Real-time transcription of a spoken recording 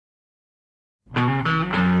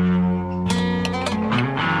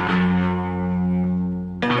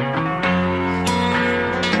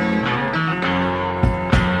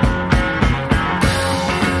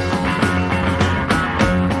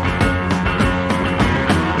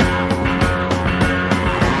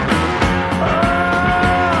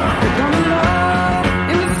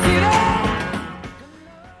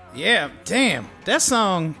That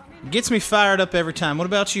song gets me fired up every time. What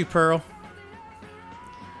about you, Pearl?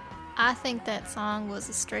 I think that song was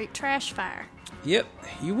a straight trash fire. Yep,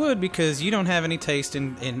 you would, because you don't have any taste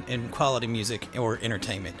in quality music or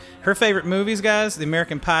entertainment. Her favorite movies, guys, the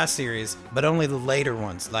American Pie series, but only the later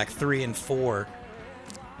ones, like 3 and 4.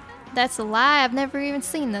 That's a lie. I've never even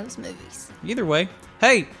seen those movies. Either way.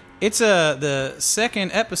 Hey, it's the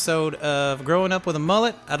second episode of Growing Up with a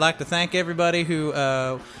Mullet. I'd like to thank everybody who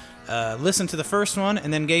listened to the first one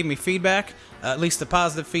and then gave me feedback, at least the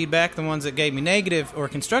positive feedback. The ones that gave me negative or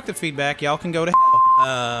constructive feedback, y'all can go to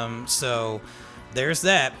hell. So there's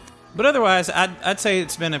that. But otherwise, I'd say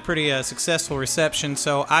it's been a pretty successful reception.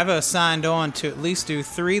 So I've signed on to at least do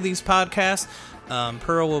 3 of these podcasts.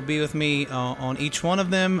 Pearl will be with me on each one of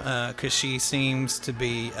them because she seems to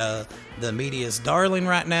be the media's darling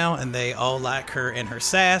right now, and they all like her and her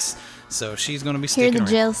sass. So she's going to be sticking Hear the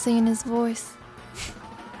around. jealousy in his voice.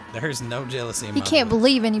 There's no jealousy in He my can't voice.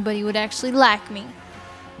 believe anybody would actually like me.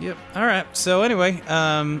 Yep. All right. So anyway,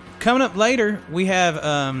 coming up later, we have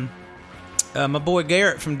my boy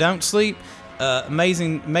Garrett from Don't Sleep.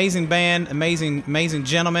 Amazing band, amazing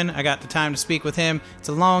gentleman. I got the time to speak with him. It's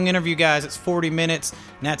a long interview, guys. It's 40 minutes,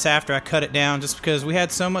 and that's after I cut it down just because we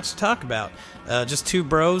had so much to talk about. Just 2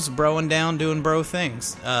 bros broing down, doing bro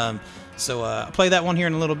things. So I'll play that one here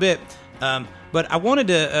in a little bit. But I wanted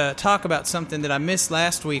to talk about something that I missed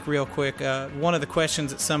last week real quick. One of the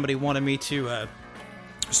questions that somebody wanted me to...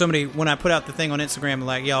 when I put out the thing on Instagram,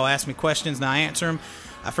 like, y'all ask me questions and I answer them.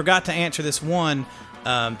 I forgot to answer this one.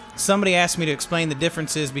 Somebody asked me to explain the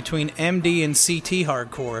differences between MD and CT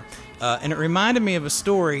hardcore. And it reminded me of a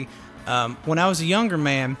story. When I was a younger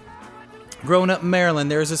man, growing up in Maryland,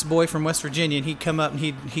 there was this boy from West Virginia, and he'd come up and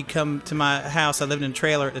he'd come to my house. I lived in a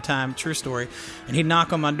trailer at the time, true story. And he'd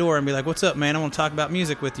knock on my door and be like, "What's up, man? I want to talk about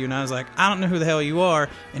music with you." And I was like, "I don't know who the hell you are."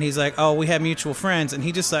 And he's like, "Oh, we have mutual friends." And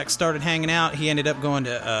he just like started hanging out. He ended up going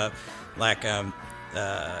to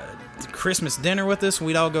Christmas dinner with us.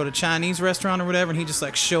 We'd all go to Chinese restaurant or whatever, and he'd just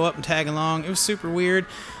like show up and tag along. It was super weird.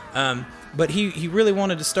 But he really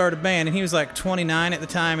wanted to start a band, and he was like 29 at the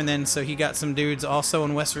time, and then so he got some dudes also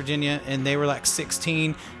in West Virginia, and they were like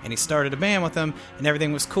 16, and he started a band with them, and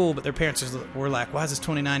everything was cool, but their parents were like, "Why is this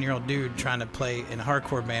 29-year-old dude trying to play in a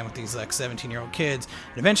hardcore band with these like 17-year-old kids?"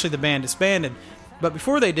 And eventually the band disbanded. But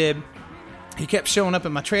before they did, he kept showing up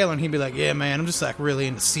at my trailer, and he'd be like, "Yeah, man, I'm just like really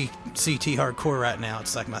into CT hardcore right now.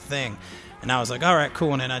 It's like my thing." And I was like, "All right,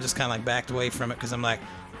 cool." And then I just kind of like backed away from it because I'm like,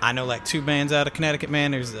 I know like 2 bands out of Connecticut, man.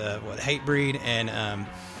 There's Hatebreed and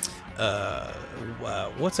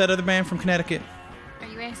what's that other band from Connecticut? Are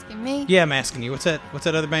you asking me? Yeah, I'm asking you. What's that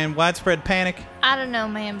other band? Widespread Panic? I don't know,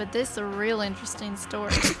 man, but this is a real interesting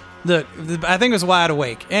story. Look, I think it was Wide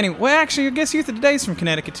Awake. Anyway, well, actually, I guess Youth of Today's from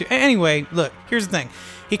Connecticut too. Anyway, look, here's the thing.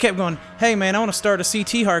 He kept going, "Hey, man, I want to start a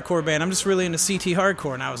CT hardcore band. I'm just really into CT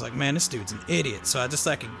hardcore." And I was like, "Man, this dude's an idiot." So I just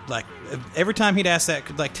like every time he'd ask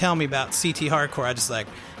that, like tell me about CT hardcore, I just like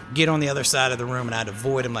get on the other side of the room and I'd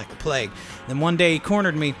avoid him like the plague. Then one day he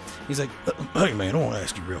cornered me. He's like, "Hey, man, I want to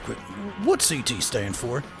ask you real quick, what CT stand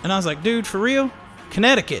for?" And I was like, "Dude, for real?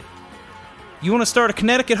 Connecticut. You want to start a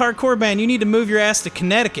Connecticut hardcore band, you need to move your ass to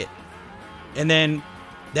Connecticut." And then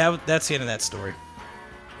that's the end of that story.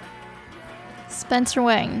 Spencer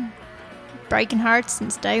Wang, breaking hearts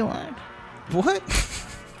since day one. What?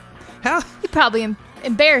 How? You probably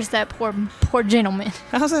embarrassed that poor gentleman.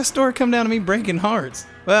 How's that story come down to me breaking hearts?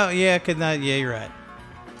 Well, yeah, yeah, you're right.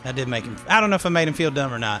 I did make him. I don't know if I made him feel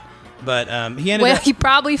dumb or not, but he ended up. Well, you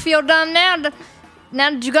probably feel dumb now. Now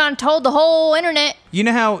that you gone and told the whole internet. You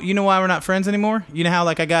know why we're not friends anymore? You know how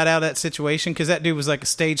like I got out of that situation because that dude was like a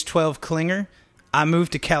stage 12 clinger. I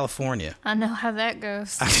moved to California. I know how that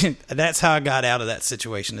goes. That's how I got out of that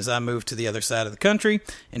situation. Is I moved to the other side of the country,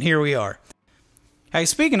 and here we are. Hey,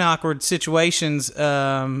 speaking of awkward situations,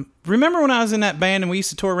 remember when I was in that band and we used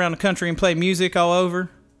to tour around the country and play music all over?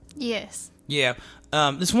 Yes. Yeah.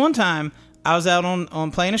 This one time, I was out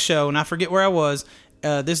on playing a show, and I forget where I was.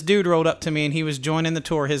 This dude rolled up to me, and he was joining the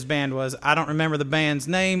tour. His band was. I don't remember the band's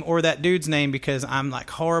name or that dude's name because I'm like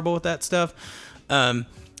horrible with that stuff.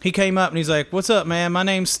 He came up and he's like, "What's up, man? My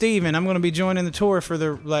name's Steven. I'm going to be joining the tour for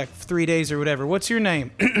the like 3 days or whatever. What's your name?"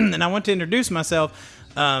 And I went to introduce myself,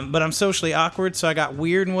 but I'm socially awkward, so I got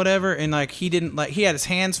weird and whatever. And like he had his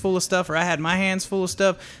hands full of stuff, or I had my hands full of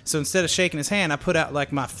stuff. So instead of shaking his hand, I put out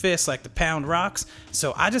like my fist, like to pound rocks.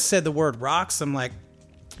 So I just said the word rocks. I'm like,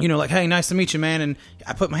 like, "Hey, nice to meet you, man." And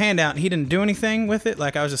I put my hand out, and he didn't do anything with it.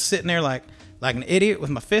 Like I was just sitting there like an idiot with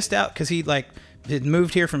my fist out because he like had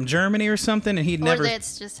moved here from Germany or something, and he'd never. Or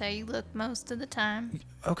that's just how you look most of the time.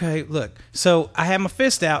 Okay, look. So I had my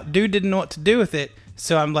fist out. Dude didn't know what to do with it.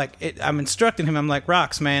 So I'm like, I'm instructing him. I'm like,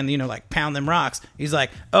 rocks, man, like pound them rocks. He's like,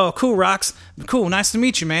 oh, cool, rocks. Cool. Nice to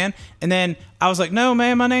meet you, man. And then I was like, no,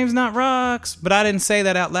 man, my name's not Rocks. But I didn't say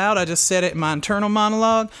that out loud. I just said it in my internal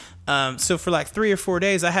monologue. So for like 3 or 4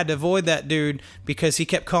 days, I had to avoid that dude because he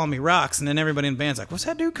kept calling me Rocks. And then everybody in the band's like, what's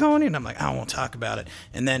that dude calling you? And I'm like, I don't want to talk about it.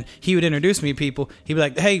 And then he would introduce me to people. He'd be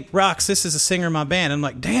like, hey, Rocks, this is a singer in my band. I'm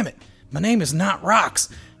like, damn it, my name is not Rocks.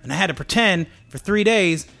 And I had to pretend for 3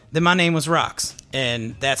 days that my name was Rocks.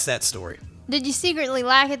 And that's that story. Did you secretly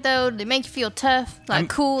like it, though? Did it make you feel tough? Like,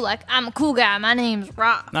 cool? Like, I'm a cool guy. My name's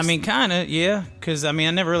Rocks. I mean, kind of, yeah. Because, I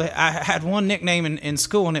had one nickname in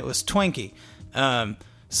school, and it was Twinkie.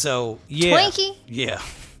 So, yeah. Twinkie? Yeah.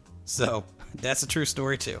 So, that's a true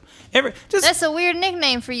story, too. That's a weird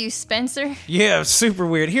nickname for you, Spencer. Yeah, super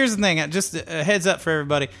weird. Here's the thing. Just a heads up for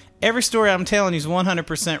everybody. Every story I'm telling you is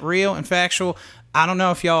 100% real and factual. I don't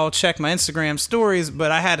know if y'all check my Instagram stories,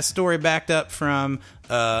 but I had a story backed up from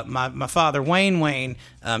my father, Wayne.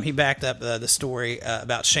 He backed up the story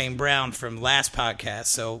about Shane Brown from last podcast.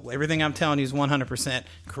 So everything I'm telling you is 100%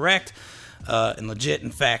 correct and legit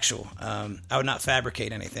and factual. I would not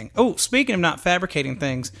fabricate anything. Oh, speaking of not fabricating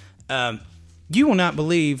things, you will not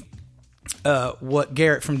believe what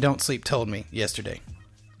Garrett from Don't Sleep told me yesterday.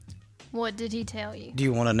 What did he tell you? Do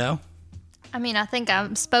you want to know? I mean, I think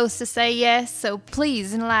I'm supposed to say yes, so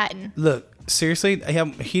please enlighten. Look, seriously,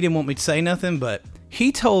 he didn't want me to say nothing, but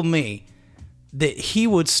he told me that he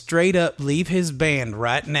would straight up leave his band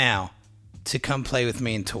right now to come play with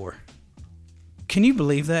me and tour. Can you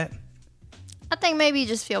believe that? I think maybe he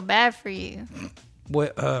just feel bad for you.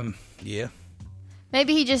 What? Yeah.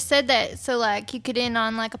 Maybe he just said that so, like, you could end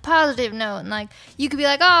on, like, a positive note. And, like, you could be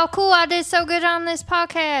like, oh, cool, I did so good on this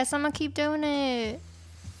podcast. I'm going to keep doing it.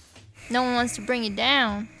 No one wants to bring you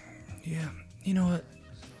down. Yeah. You know what?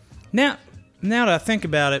 Now that I think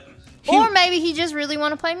about it... Or maybe he just really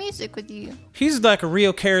want to play music with you. He's like a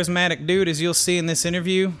real charismatic dude, as you'll see in this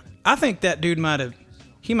interview. I think that dude might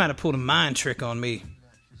have pulled a mind trick on me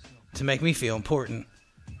to make me feel important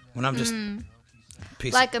when I'm just...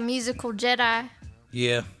 Like a musical Jedi.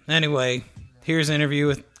 Yeah. Anyway, here's an interview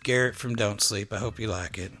with Garrett from Don't Sleep. I hope you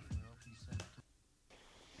like it.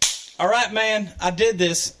 All right, man, I did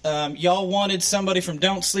this. Y'all wanted somebody from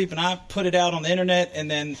Don't Sleep, and I put it out on the internet, and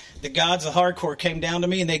then the gods of hardcore came down to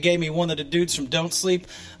me, and they gave me one of the dudes from Don't Sleep.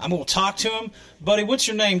 I'm going to talk to him. Buddy, what's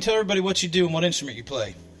your name? Tell everybody what you do and what instrument you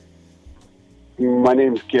play. My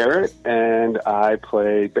name's Garrett, and I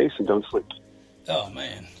play bass in Don't Sleep. Oh,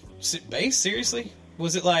 man. Bass? Seriously?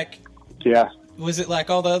 Was it like... Yeah. Was it like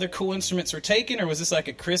all the other cool instruments were taken, or was this like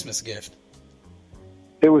a Christmas gift?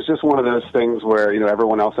 It was just one of those things where,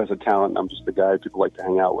 everyone else has a talent, and I'm just the guy people like to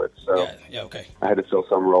hang out with. So yeah, okay. I had to fill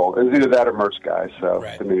some role. It was either that or merch guy, so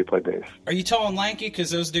right. I made me play bass. Are you tall and lanky?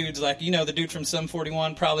 Because those dudes, like, the dude from Sum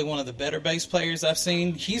 41, probably one of the better bass players I've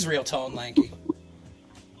seen. He's real tall and lanky.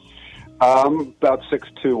 About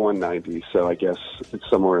 6'2", 190, so I guess it's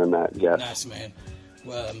somewhere in that, yes. Nice, man.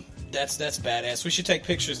 Well, that's badass. We should take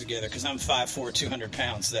pictures together, because I'm 5'4", 200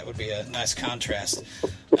 pounds. So that would be a nice contrast.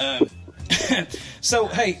 So,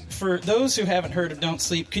 hey, for those who haven't heard of Don't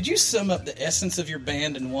Sleep, could you sum up the essence of your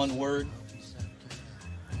band in one word?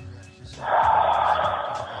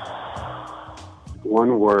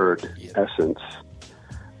 One word, essence.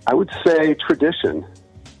 I would say tradition.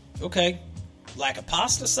 Okay. Like a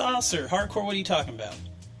pasta sauce or hardcore? What are you talking about?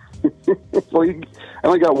 Well, I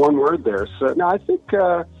only got one word there. So, no, I think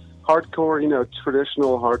hardcore,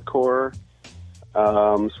 traditional hardcore,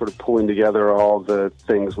 sort of pulling together all the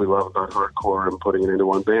things we love about hardcore and putting it into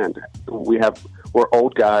one band. We're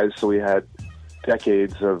old guys, so we had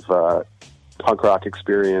decades of punk rock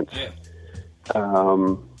experience. Yeah.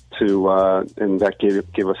 And that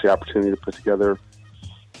gave us the opportunity to put together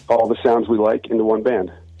all the sounds we like into one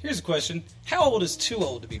band. Here's a question. How old is too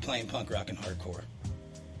old to be playing punk rock and hardcore?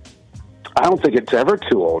 I don't think it's ever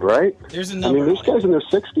too old, right? There's a number. There's guys in their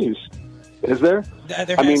 60s. Is there?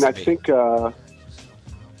 There has to be. Think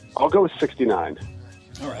I'll go with 69.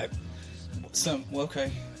 All right.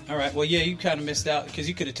 Okay. All right. Well, yeah, you kind of missed out because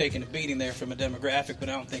you could have taken a beating there from a demographic, but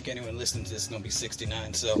I don't think anyone listening to this is going to be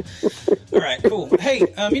 69. So, all right, cool. Hey,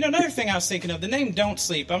 another thing I was thinking of, the name Don't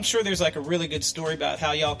Sleep. I'm sure there's like a really good story about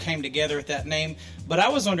how y'all came together with that name, but I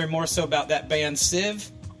was wondering more so about that band Civ.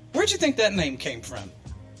 Where'd you think that name came from?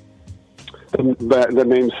 The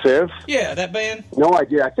name Civ? Yeah, that band. No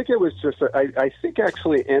idea. I think it was just. I think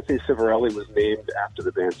actually Anthony Civarelli was named after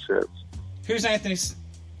the band Civ. Who's Anthony?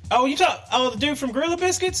 Oh, the dude from Gorilla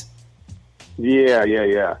Biscuits? Yeah.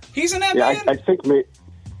 He's in that band? I think.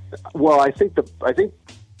 I think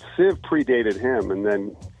Civ predated him, and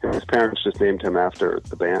then his parents just named him after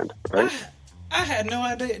the band, right? I had no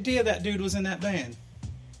idea that dude was in that band.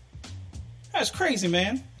 That's crazy,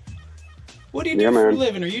 man. What do you do for a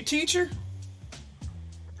living? Are you a teacher?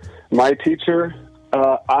 My teacher,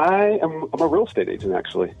 I'm a real estate agent,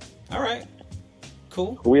 actually. All right.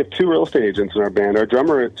 Cool. We have 2 real estate agents in our band. Our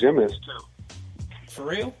drummer, Jim, is too. For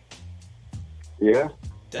real? Yeah.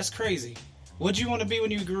 That's crazy. What'd you want to be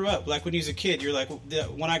when you grew up? Like when you was a kid, you're like,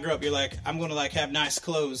 when I grow up, you're like, I'm going to like have nice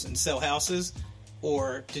clothes and sell houses?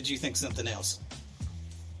 Or did you think something else?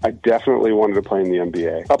 I definitely wanted to play in the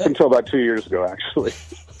NBA. Up until about 2 years ago, actually.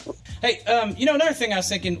 Hey, another thing I was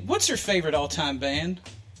thinking, what's your favorite all-time band?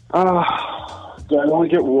 Do I only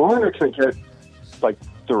get one, or can I get, like,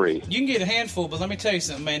 3? You can get a handful, but let me tell you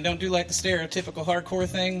something, man. Don't do like the stereotypical hardcore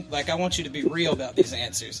thing. Like, I want you to be real about these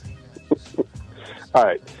answers. All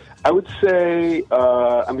right. I would say,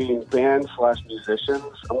 band/musicians.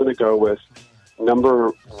 I'm going to go with number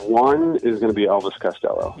 1 is going to be Elvis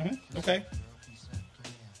Costello. Mm-hmm. Okay.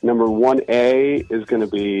 Number 1A is going to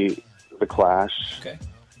be The Clash. Okay.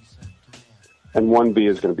 And 1B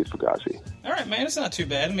is going to be Fugazi. All right, man. It's not too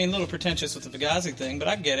bad. I mean, a little pretentious with the Fugazi thing, but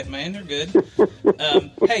I get it, man. They're good.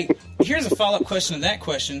 Hey, here's a follow-up question to that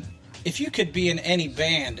question. If you could be in any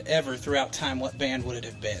band ever throughout time, what band would it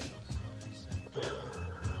have been?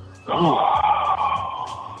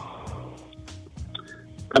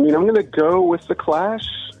 I'm going to go with The Clash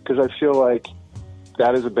because I feel like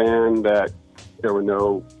that is a band that there were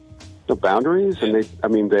no boundaries, and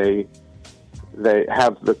they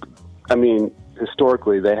have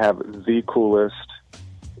historically they have the coolest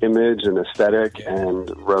image and aesthetic, and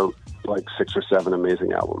wrote like 6 or 7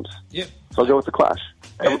 amazing albums. Yep. So I'll go with The Clash.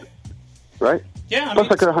 Yeah. Right? Yeah. Plus,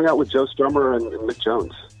 I could have hung out with Joe Strummer and Mick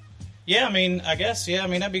Jones. Yeah, I guess. Yeah,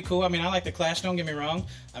 that'd be cool. I like the Clash, don't get me wrong.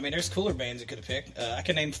 There's cooler bands you could have picked. I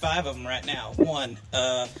can name 5 of them right now. 1,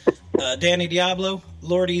 Danny Diablo,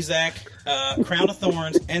 Lord Ezak, Crown of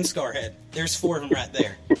Thorns, and Scarhead. There's 4 of them right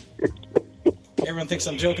there. Everyone thinks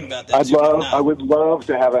I'm joking about that. I would love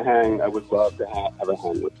to have a hang. I would love to have a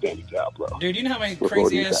hang with Danny Diablo. Dude, you know how many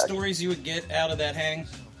crazy-ass stories you would get out of that hang?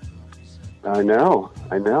 I know.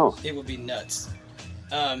 It would be nuts.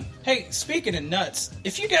 Hey, speaking of nuts,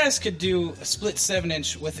 if you guys could do a split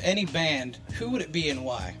 7-inch with any band, who would it be and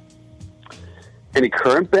why? Any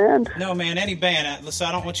current band? No, man, any band. So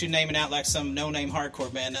I don't want you naming out like some no-name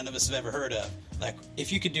hardcore band none of us have ever heard of. Like,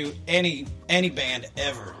 if you could do any band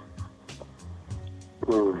ever.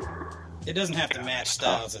 It doesn't have to match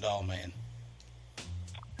styles at all, man.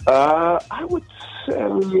 I would say,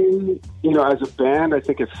 as a band, I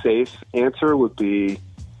think a safe answer would be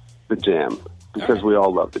The Jam. Because we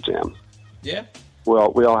all love The Jam. Yeah?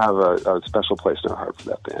 Well, we all have a special place in our heart for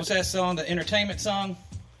that band. What's that song, the entertainment song?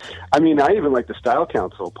 I even like the Style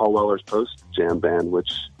Council, Paul Weller's post-Jam band, which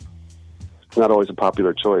is not always a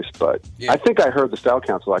popular choice, but I think I heard the Style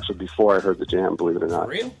Council actually before I heard The Jam, believe it or not.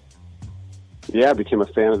 For real? Yeah, I became a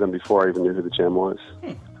fan of them before I even knew who The Jam was.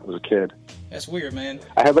 I was a kid. That's weird, man.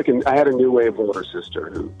 I had a new wave older sister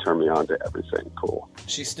who turned me on to everything cool.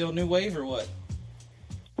 She's still new wave or what?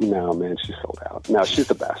 No, man, she's sold out. No, she's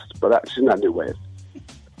the best, but she's not new wave.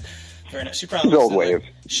 Fair enough. She probably old wave.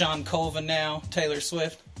 Like Sean Colvin now, Taylor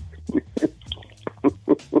Swift.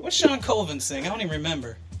 What's Sean Colvin sing? I don't even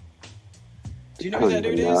remember. Do you know who that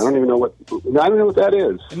dude is? I don't even know what that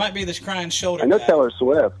is. It might be this crying shoulder. I know guy. Taylor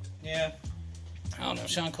Swift. Yeah. I don't know.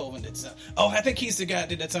 Sean Colvin did some. Oh, I think he's the guy that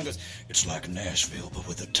did that song. Goes, it's like Nashville, but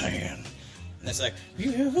with a tan. And it's like,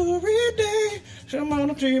 every day, some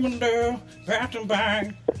on a team and down, back and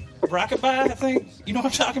bang. Rockabye, I think. You know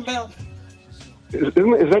what I'm talking about? Is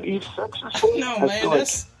that Eve Sex or something? No,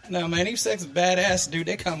 man. Eve Sex is badass, dude.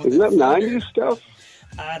 They come with that 90s stuff?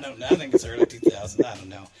 I don't know. I think it's early 2000s. I don't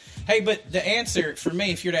know. Hey, but the answer for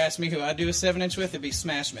me, if you were to ask me who I'd do a 7-inch with, it'd be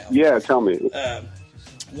Smash Mouth. Yeah, tell me.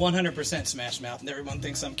 100% Smash Mouth, and everyone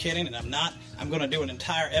thinks I'm kidding, and I'm not. I'm going to do an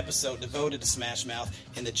entire episode devoted to Smash Mouth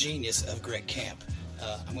and the genius of Greg Camp.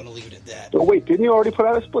 I'm going to leave it at that. Oh, wait, didn't you already put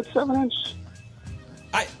out a split 7-inch?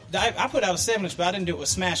 I put out a 7-inch, but I didn't do it with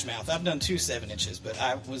Smash Mouth. I've done 2 7-inches, but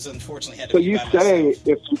I was unfortunately had to. So be you by say myself.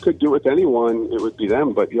 If you could do it with anyone, it would be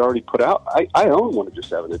them, but you already put out. I own one of your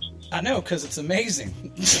 7-inches. I know, because it's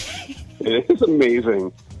amazing. It is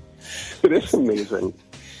amazing. It is amazing.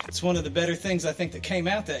 It's one of the better things I think that came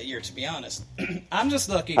out that year, to be honest. I'm just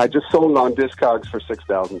lucky. I just sold it on Discogs for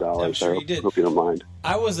 $6,000. I'm sure you did. I hope you don't mind.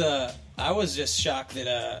 I was just shocked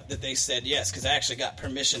that they said yes, because I actually got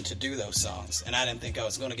permission to do those songs, and I didn't think I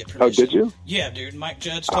was going to get permission. Oh, did you? Yeah, dude. Mike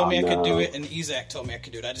Judge told me I could do it, and Ezak told me I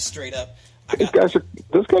could do it. I just straight up. Those guys are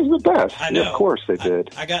the best. I know. Yeah, of course they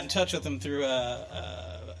did. I got in touch with them through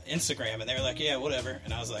Instagram, and they were like, yeah, whatever.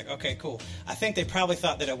 And I was like, okay, cool. I think they probably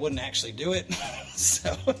thought that I wouldn't actually do it.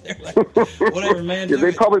 So they're like, whatever, man. Yeah, do they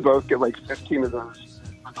it. probably both get like 15 of those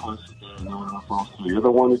requests a day, and no one else wants to. You're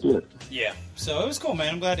the one who did it. Yeah. So it was cool,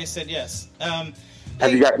 man. I'm glad they said yes.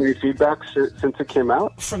 Have you gotten any feedback since it came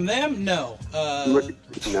out? From them? No. No.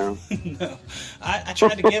 No. I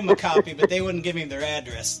tried to give them a copy, but they wouldn't give me their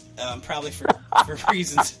address, probably for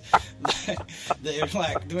reasons. They're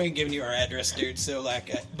like, we ain't giving you our address, dude. So,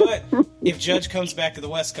 like, but if Judge comes back to the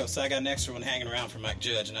West Coast, I got an extra one hanging around for Mike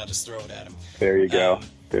Judge, and I'll just throw it at him. There you go.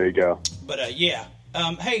 There you go. But, yeah.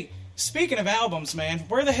 Hey, speaking of albums, man,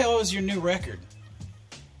 where the hell is your new record?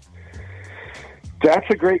 That's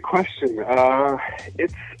a great question.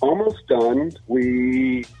 It's almost done.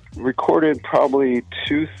 We recorded probably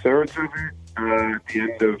 2/3 of it at the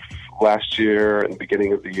end of last year and the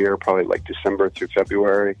beginning of the year, probably like December through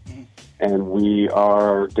February. Mm-hmm. And we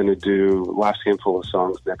are going to do last handful of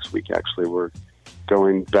songs next week, actually. We're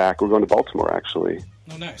going back. We're going to Baltimore, actually.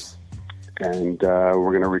 Oh, nice. And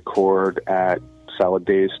we're going to record at Salad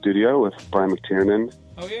Days Studio with Brian McTiernan.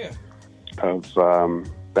 Oh, yeah. Of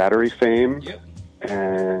Battery fame. Yep.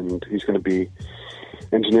 And he's going to be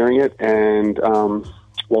engineering it, and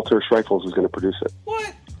Walter Schreifels is going to produce it.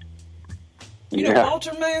 What? You know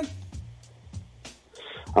Walter, man?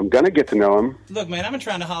 I'm going to get to know him. Look, man, I've been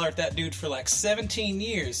trying to holler at that dude for like 17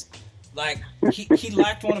 years. Like, he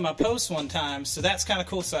liked one of my posts one time, so that's kind of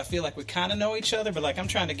cool, so I feel like we kind of know each other, but like I'm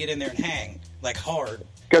trying to get in there and hang, like hard.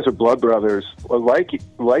 You guys are blood brothers. Well, like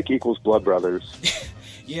equals blood brothers.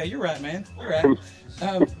 Yeah, you're right, man. You're right.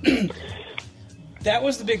 That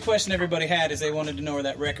was the big question everybody had, is they wanted to know where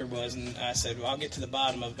that record was, and I said, well, I'll get to the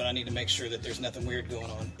bottom of it, but I need to make sure that there's nothing weird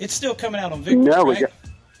going on. It's still coming out on Victor, right?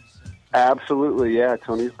 Absolutely, yeah.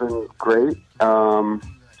 Tony's been great.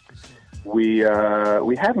 We had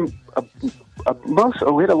we had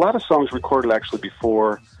a lot of songs recorded actually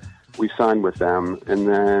before we signed with them, and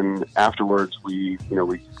then afterwards we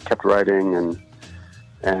kept writing,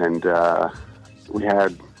 and we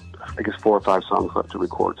had, I guess, 4 or 5 songs left to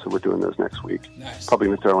record, so we're doing those next week. Nice. Probably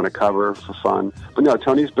going to throw in a cover for fun. But no,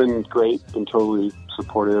 Tony's been great, been totally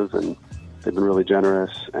supportive, and they've been really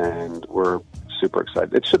generous, and we're super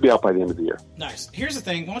excited. It should be out by the end of the year. Nice. Here's the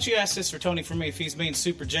thing. Why don't you ask this for Tony for me, if he's being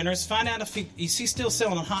super generous. Find out if is he still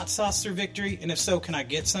selling hot sauce through Victory, and if so, can I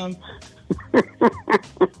get some? Do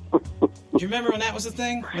you remember when that was a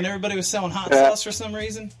thing? When everybody was selling hot sauce for some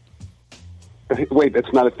reason? Wait,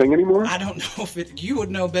 that's not a thing anymore? I don't know if you would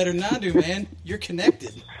know better than I do, man. You're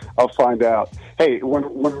connected. I'll find out. Hey,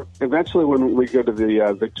 when eventually when we go to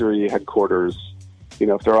the Victory headquarters,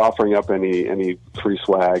 if they're offering up any free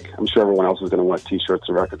swag, I'm sure everyone else is going to want T-shirts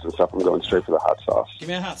and records and stuff. I'm going straight for the hot sauce. Give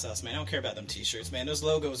me a hot sauce, man. I don't care about them T-shirts, man. Those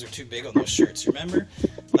logos are too big on those shirts, remember?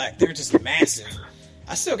 Like, they're just massive.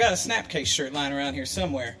 I still got a Snapcase shirt lying around here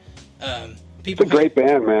somewhere. It's a great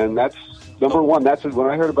band, man. That's number one. That's when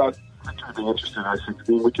I heard about Victory being interested, I said,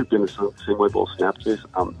 we could be in the same label as Snapcase.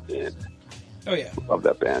 I'm in. Oh, yeah. Love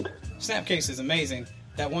that band. Snapcase is amazing.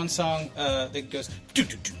 That one song that goes...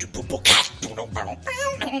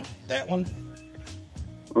 That one.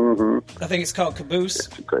 Mm-hmm. I think it's called Caboose.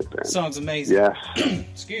 It's a great band. Song's amazing. Yes.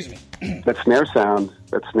 Excuse me. That snare sound,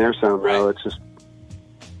 right. though, it's just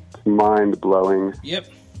mind-blowing. Yep.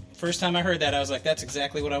 First time I heard that, I was like, that's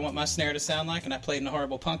exactly what I want my snare to sound like, and I played in a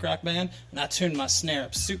horrible punk rock band, and I tuned my snare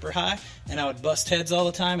up super high, and I would bust heads all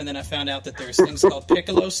the time, and then I found out that there's things called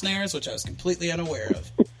piccolo snares, which I was completely unaware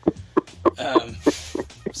of.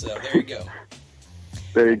 So there you go.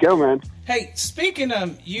 There you go, man. Hey, speaking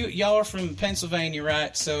of, y'all are from Pennsylvania,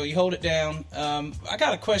 right? So you hold it down. I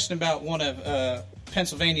got a question about one of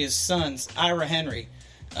Pennsylvania's sons, Ira Henry.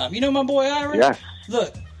 You know my boy Ira? Yes.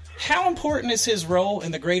 Look, how important is his role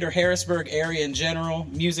in the greater Harrisburg area in general,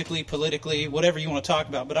 musically, politically, whatever you want to talk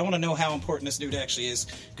about? But I want to know how important this dude actually is,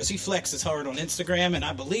 because he flexes hard on Instagram, and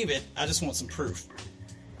I believe it. I just want some proof.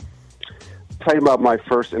 Tell you about my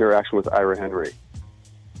first interaction with Ira Henry.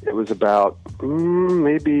 It was about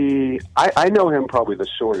maybe... I know him probably the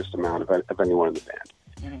shortest amount of anyone in the band.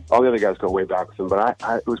 Mm-hmm. All the other guys go way back with him, but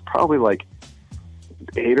it was probably like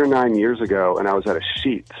 8 or 9 years ago, and I was at a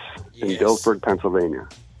Sheetz in Dillsburg, Pennsylvania,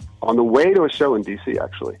 on the way to a show in D.C.,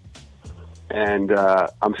 actually. And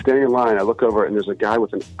I'm standing in line. I look over, and there's a guy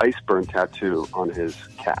with an iceberg tattoo on his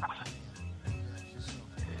calf,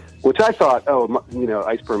 which I thought,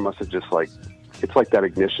 iceberg must have just like... It's like that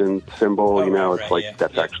ignition symbol,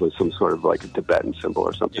 that's actually some sort of like a Tibetan symbol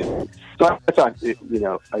or something. Yeah. So I thought,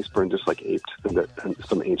 Iceburn just like aped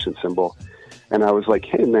some ancient symbol. And I was like,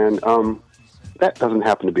 hey man, that doesn't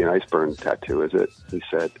happen to be an Iceburn tattoo, is it? He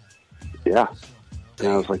said, yeah. And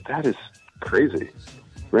I was like, that is crazy.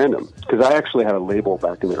 random. Because I actually had a label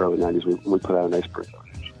back in the early 90s when we put out an Iceberg.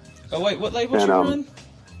 Oh, wait, what label did you run?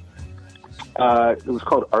 It was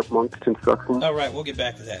called Art Monk Construction. Oh, right, we'll get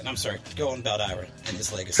back to that. And I'm sorry, go on about Ira and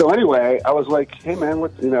his legacy. So anyway, I was like, hey, man,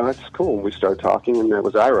 that's cool. And we started talking, and that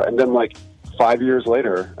was Ira. And then, like, 5 years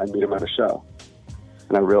later, I meet him at a show.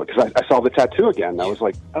 And I realized, because I saw the tattoo again. And I was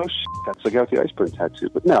like, oh, shit, that's the guy with the Iceberg tattoo.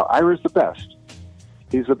 But no, Ira's the best.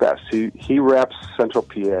 He's the best. He raps Central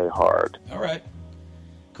PA hard. All right.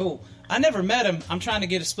 Cool. I never met him. I'm trying to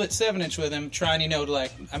get a split 7-inch with him,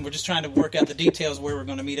 we're just trying to work out the details where we're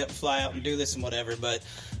going to meet up, fly out, and do this and whatever. But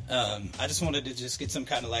I just wanted to just get some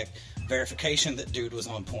kind of, like, verification that dude was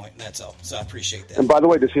on point. That's all. So I appreciate that. And by the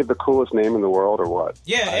way, does he have the coolest name in the world or what?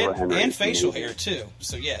 Yeah, and facial hair, too.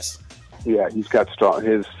 So, yes. Yeah, he's got strong.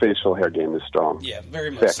 His facial hair game is strong. Yeah,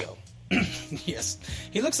 very much so. Yes.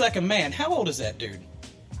 He looks like a man. How old is that dude?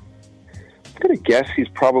 I'm going to guess he's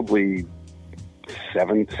probably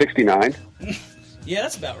 69. Yeah,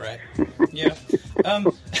 that's about right. Yeah.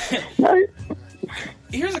 Right.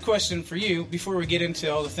 Here's a question for you before we get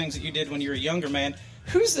into all the things that you did when you were a younger man.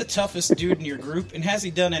 Who's the toughest dude in your group, and has he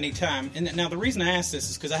done any time? And now the reason I ask this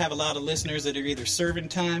is because I have a lot of listeners that are either serving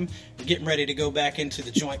time or getting ready to go back into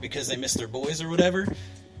the joint because they miss their boys or whatever.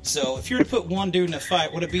 So if you were to put one dude in a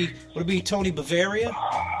fight, would it be Tony Bavaria?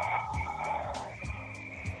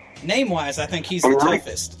 Name-wise, I think he's the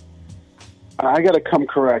toughest. I got to come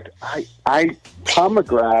correct. Tom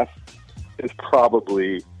McGrath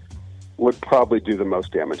would probably do the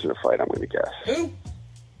most damage in a fight, I'm going to guess. Who?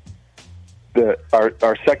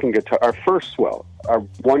 Our second guitar, our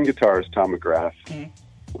one guitarist, Tom McGrath,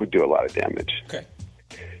 would do a lot of damage. Okay.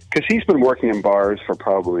 Because he's been working in bars for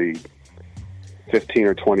probably 15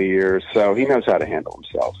 or 20 years, so he knows how to handle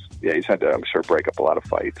himself. Yeah, he's had to, I'm sure, break up a lot of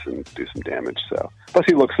fights and do some damage. So, plus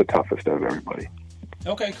he looks the toughest of everybody.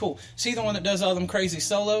 Okay, cool. Is he the one that does all them crazy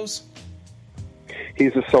solos?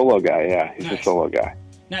 He's a solo guy, yeah. He's a solo guy.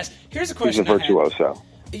 Nice. Here's a question. He's a virtuoso.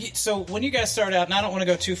 So when you guys start out, and I don't want to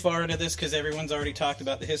go too far into this because everyone's already talked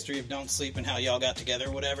about the history of Don't Sleep and how y'all got together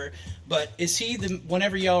or whatever, but is he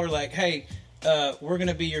whenever y'all were like, hey, we're going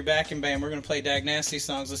to be your backing band, we're going to play Dag Nasty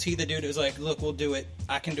songs, was he the dude that was like, look, we'll do it,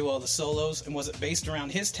 I can do all the solos, and was it based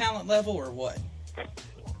around his talent level or what?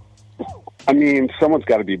 I mean, someone's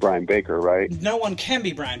got to be Brian Baker, right? No one can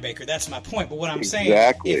be Brian Baker, that's my point, but what I'm saying,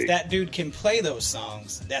 if that dude can play those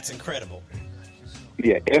songs, that's incredible.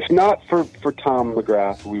 Yeah, if not for Tom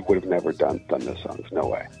McGrath, we would have never done those songs. No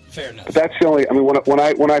way. Fair enough. But that's the only. I mean,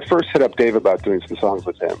 when I first hit up Dave about doing some songs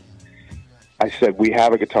with him, I said we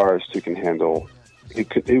have a guitarist who can handle,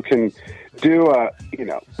 who can do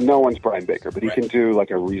no one's Brian Baker, but he can do like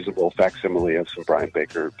a reasonable facsimile of some Brian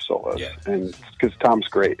Baker solos. Yeah. And because Tom's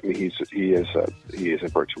great, I mean, he is a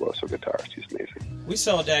virtuoso guitarist. He's amazing. We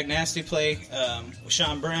saw Dag Nasty play with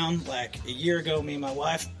Sean Brown like a year ago. Me and my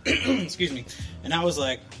wife, excuse me, and I was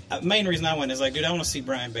like, the main reason I went is like, dude, I want to see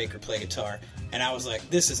Brian Baker play guitar, and I was like,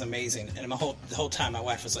 this is amazing. And the whole time, my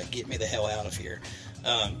wife was like, get me the hell out of here.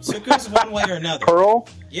 So it goes one way or another. Pearl?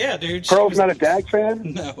 Yeah, dude. Pearl's not a Dag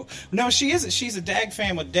fan? No, she isn't. She's a Dag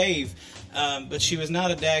fan with Dave, but she was not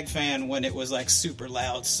a Dag fan when it was like super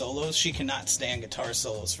loud solos. She cannot stand guitar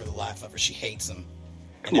solos for the life of her. She hates them.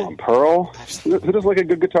 Come on, Pearl. Who doesn't like a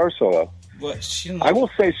good guitar solo? What? I will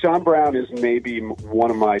say Sean Brown is maybe one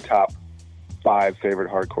of my top 5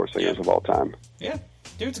 favorite hardcore singers of all time. Yeah,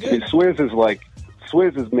 dude's good. I mean,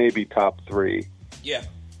 Swizz is maybe top 3. Yeah.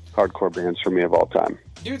 Hardcore bands for me of all time.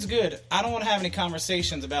 Dude's good. I don't want to have any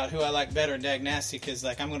conversations about who I like better in Dag Nasty because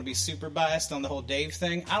like I'm going to be super biased on the whole Dave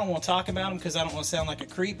thing. I don't want to talk about him because I don't want to sound like a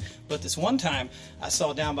creep. But this one time I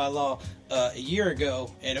saw Down by Law a year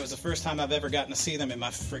ago, and it was the first time I've ever gotten to see them in my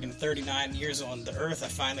friggin' 39 years on the earth. I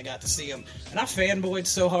finally got to see them, and I fanboyed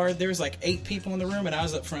so hard. There was like 8 people in the room, and I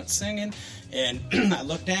was up front singing. And I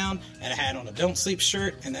looked down, and I had on a Don't Sleep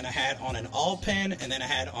shirt, and then I had on an All pin, and then I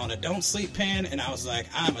had on a Don't Sleep pin, and I was like,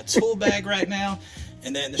 I'm a tool bag right now.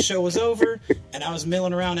 And then the show was over, and I was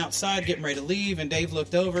milling around outside, getting ready to leave, and Dave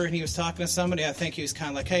looked over, and he was talking to somebody. I think he was kind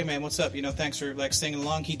of like, hey, man, what's up? Thanks for, like, singing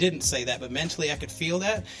along. He didn't say that, but mentally I could feel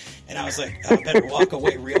that. And I was like, I better walk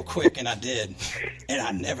away real quick, and I did. And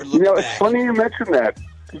I never looked back. It's funny you mention that,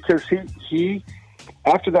 because he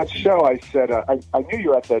after that show, I said, I knew you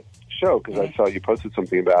were at that show, because I saw you posted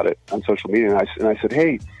something about it on social media, and I said,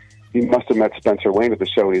 hey, you must have met Spencer Wayne at the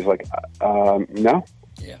show. And he's like, no.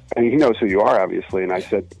 Yeah. And he knows who you are, obviously. And I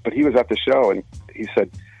said, but he was at the show, and he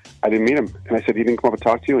said, I didn't meet him. And I said, he didn't come up and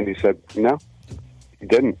talk to you? And he said, no, he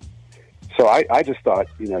didn't. So I just thought,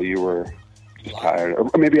 you were Just tired. Or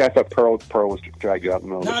maybe I thought Pearl was dragged you out in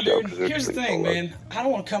the middle No, of the show. dude, here's the thing, man. I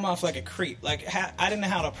don't want to come off like a creep. Like, I didn't know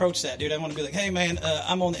how to approach that, dude. I want to be like, hey, man,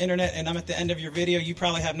 I'm on the internet and I'm at the end of your video. You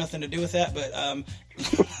probably have nothing to do with that, but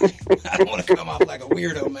I don't want to come off like a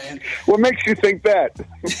weirdo, man. What makes you think that?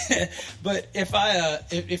 But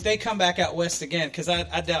if they come back out west again, because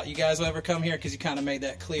I doubt you guys will ever come here, because you kind of made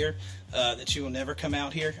that clear that you will never come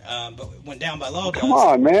out here. But when Down by Law does, come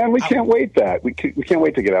on, man, we can't wait that we can't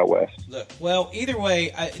wait to get out west. Look, well, either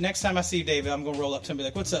way, next time I see David, I'm gonna roll up to him and be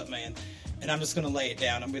like, "What's up, man?" And I'm just gonna lay it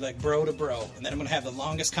down. I'm gonna be like, "Bro to bro," and then I'm gonna have the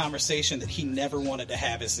longest conversation that he never wanted to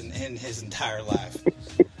have in his entire life.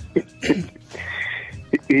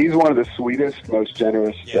 He's one of the sweetest, most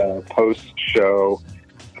generous post-show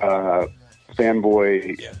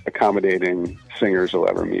fanboy, accommodating singers you'll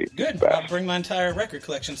ever meet. Good. I'll bring my entire record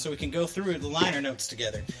collection so we can go through the liner notes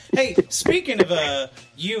together. Hey, speaking of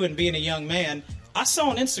you and being a young man, I saw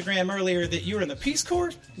on Instagram earlier that you were in the Peace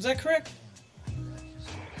Corps. Is that correct?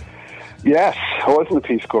 Yes, I was in the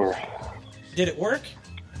Peace Corps. Did it work?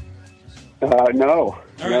 No,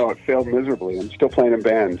 it failed miserably. I'm still playing in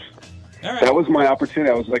bands. All right. That was my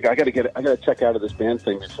opportunity. I was like, I got to check out of this band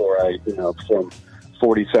thing before before I'm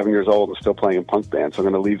 47 years old and still playing in punk bands. So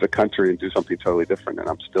I'm going to leave the country and do something totally different. And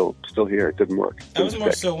I'm still here. It didn't work. I was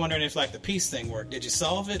more so wondering if like the peace thing worked. Did you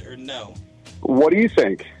solve it or no? What do you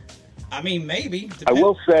think? I mean, maybe. I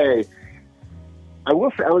will say I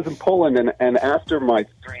was in Poland, and after my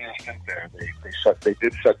 3-year stint there, they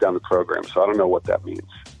did shut down the program. So I don't know what that means.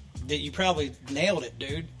 You probably nailed it,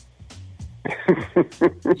 dude.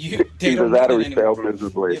 Either that or we failed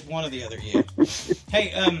miserably. One or the other, yeah.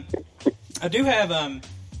 Hey, I do have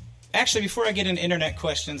actually, before I get into internet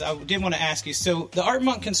questions, I did want to ask you. So the Art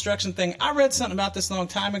Monk construction thing, I read something about this a long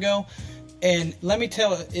time ago, and let me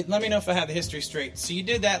know if I have the history straight. So you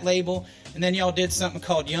did that label, and then y'all did something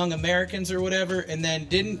called Young Americans or whatever, and then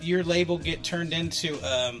didn't your label get turned into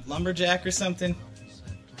Lumberjack or something?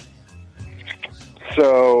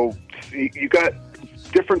 So you got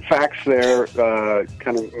different facts there,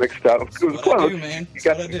 kind of mixed up. It was close. Man. You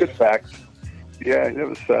got some good facts. Yeah, it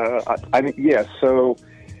was.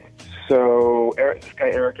 So this guy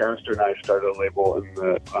Eric Armster and I started a label in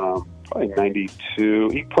the probably '92.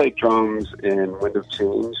 He played drums in Wind of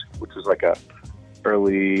Change, which was like a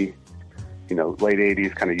early, late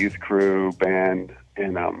 '80s kind of youth crew band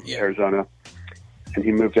in Arizona. And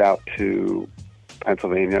he moved out to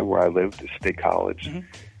Pennsylvania, where I lived, at State College. Mm-hmm.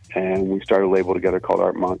 And we started a label together called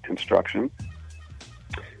Art Monk Construction.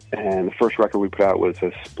 And the first record we put out was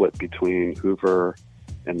a split between Hoover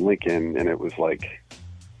and Lincoln, and it was like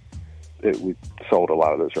we sold a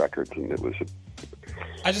lot of those records, and it was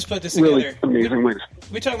I just put this really together. Amazing.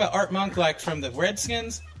 We talking about Art Monk like from the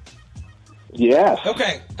Redskins? Yes.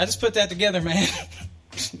 Okay, I just put that together, man.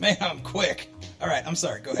 Man, I'm quick. All right, I'm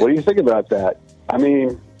sorry. Go ahead. What do you think about that? I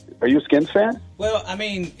mean, are you a Skins fan? Well, I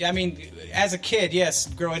mean, as a kid, yes,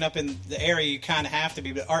 growing up in the area, you kind of have to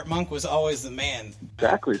be, but Art Monk was always the man.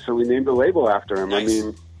 Exactly. So we named the label after him. Nice. I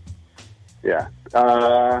mean, yeah.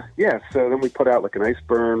 So then we put out like an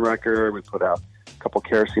Iceburn record. We put out a couple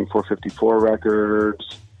Kerosene 454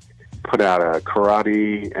 records. Put out a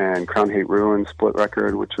Karate and Crown Hate Ruin split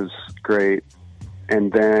record, which was great.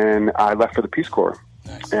 And then I left for the Peace Corps.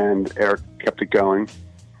 Nice. And Eric kept it going.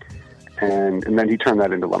 And then he turned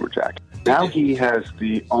that into Lumberjack. Now he has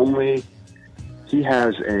a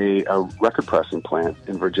record pressing plant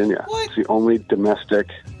in Virginia. What? It's the only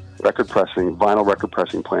domestic vinyl record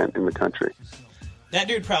pressing plant in the country. That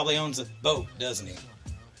dude probably owns a boat, doesn't he?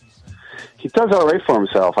 He does all right for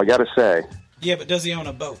himself, I gotta say. Yeah, but does he own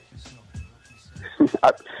a boat?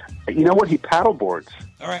 You know what? He paddleboards.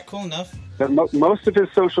 All right, cool enough. Most of his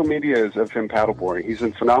social media is of him paddleboarding. He's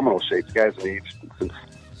in phenomenal shape. The guy's aged since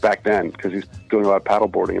back then because he's doing a lot of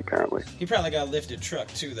paddleboarding, apparently. He probably got a lifted truck,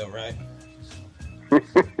 too, though, right?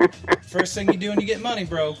 First thing you do when you get money,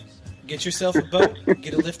 bro, get yourself a boat,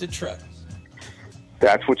 get a lifted truck.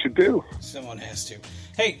 That's what you do. Someone has to.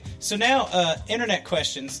 Hey, so now, internet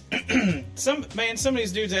questions. Some of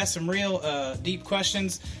these dudes ask some real deep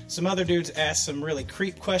questions. Some other dudes ask some really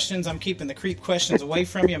creep questions. I'm keeping the creep questions away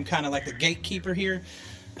from you. I'm kind of like the gatekeeper here.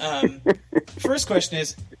 First question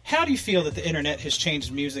is, how do you feel that the internet has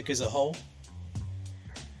changed music as a whole?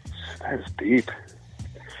 That's deep.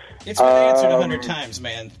 It's been answered 100 times,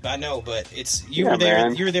 man. I know, but you were there.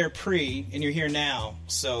 Man. You're there pre, and you're here now.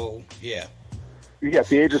 So yeah. Yeah, at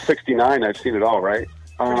the age of 69, I've seen it all, right?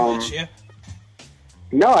 Pretty much, yeah.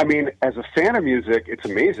 No, I mean, as a fan of music, it's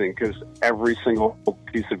amazing because every single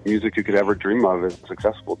piece of music you could ever dream of is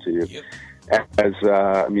accessible to you. Yep. As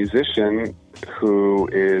a musician who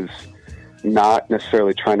is not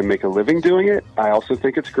necessarily trying to make a living doing it. I also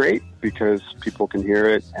think it's great because people can hear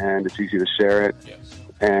it and it's easy to share it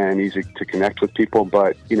and easy to connect with people.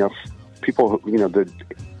 But, people, the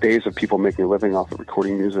days of people making a living off of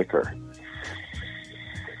recording music are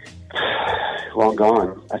long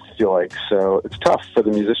gone, I feel like. So it's tough for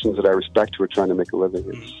the musicians that I respect who are trying to make a living.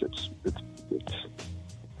 It's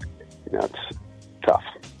tough.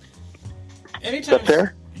 Anytime, is that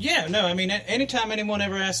fair? Yeah, no, I mean, anytime anyone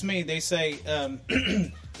ever asks me, they say,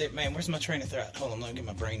 man, where's my train of thought? Hold on, let me get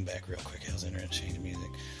my brain back real quick. How's internet changing music?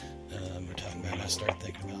 We're talking about, I started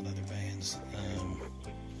thinking about other bands.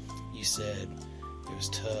 You said it was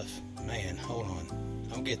tough. Man, hold on.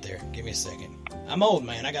 I'll get there. Give me a second. I'm old,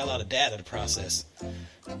 man. I got a lot of data to process.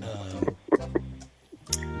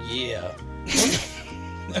 Yeah.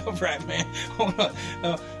 All right, man. Hold on.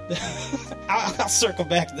 I'll circle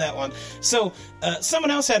back to that one. So, someone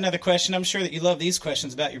else had another question. I'm sure that you love these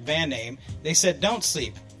questions about your band name. They said, "Don't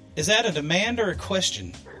Sleep." Is that a demand or a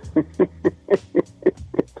question?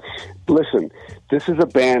 Listen, this is a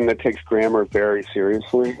band that takes grammar very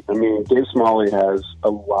seriously. I mean, Dave Smalley has a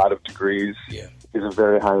lot of degrees. Yeah. He's a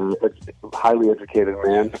very highly educated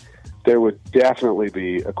man. There would definitely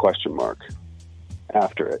be a question mark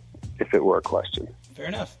after it, if it were a question. Fair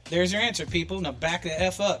enough. There's your answer, people. Now back the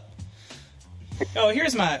F up. Oh,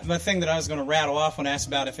 here's my thing that I was going to rattle off when asked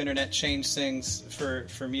about if internet changed things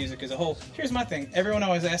for music as a whole. Here's my thing. Everyone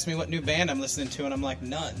always asks me what new band I'm listening to, and I'm like,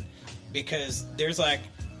 none. Because there's like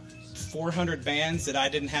 400 bands that I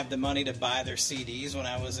didn't have the money to buy their CDs when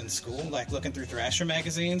I was in school, like looking through Thrasher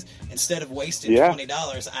magazines. Instead of wasting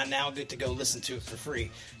 $20, I now get to go listen to it for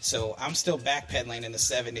free. So I'm still backpedaling in the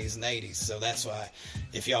 70s and 80s. So that's why,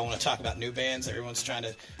 if y'all want to talk about new bands, everyone's trying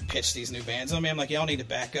to pitch these new bands on me. I'm like, y'all need to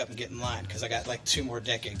back up and get in line because I got like 2 more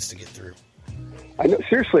decades to get through. I know,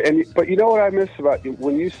 seriously, but you know what I miss about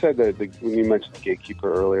when you said when you mentioned the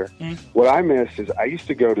Gatekeeper earlier. Mm-hmm. What I miss is I used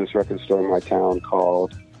to go to this record store in my town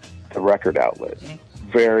called The Record Outlet.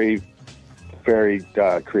 Mm-hmm. Very, very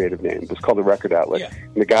creative name. It was called The Record Outlet. Yeah.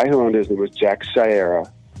 And the guy who owned his name was Jack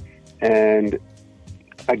Sierra. And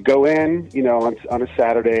I'd go in, on a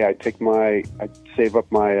Saturday. I'd save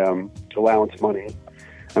up my allowance money,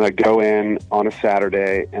 and I'd go in on a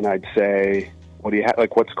Saturday, and I'd say, "What do you have?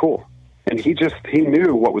 Like, what's cool?" And he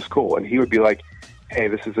knew what was cool, and he would be like, "Hey,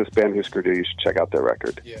 this is this band Husker Du. You should check out their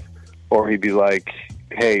record." Yeah. Or he'd be like,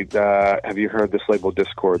 "Hey, have you heard this label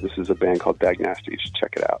Discord? This is a band called Dag Nasty. You should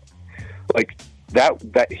check it out." Like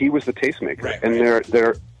that he was the tastemaker. Right, and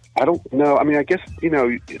they're I don't know. I mean, I guess,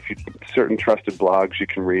 if you certain trusted blogs you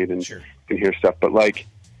can read and sure. can hear stuff, but like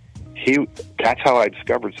that's how I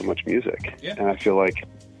discovered so much music. Yeah. And I feel like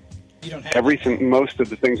you don't have everything, most of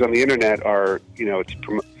the things on the internet are,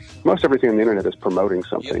 most everything on the internet is promoting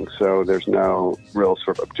something. Yep. So there's no real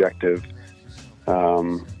sort of objective,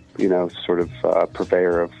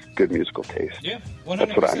 purveyor of good musical taste. Yeah, 100%,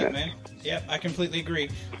 that's what I meant. Man. Yeah, I completely agree.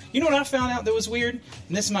 You know what I found out that was weird?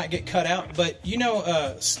 And this might get cut out, but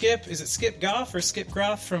Skip, is it Skip Goff or Skip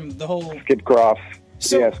Groff from the whole... Skip Groff.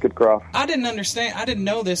 Yeah, Skip Groff. I didn't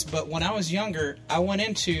know this, but when I was younger, I went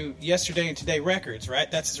into Yesterday and Today Records, right?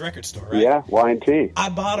 That's his record store, right? Yeah, Y&T. I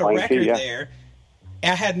bought a record there.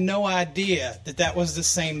 I had no idea that was the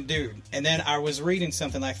same dude. And then I was reading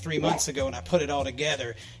something like 3 months ago, and I put it all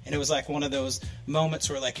together, and it was like one of those moments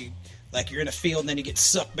where you're in a field, and then you get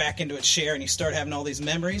sucked back into a chair, and you start having all these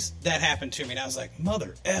memories. That happened to me, and I was like,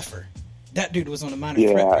 mother effer. That dude was on a Minor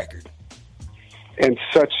Threat record. And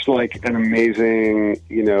such like an amazing,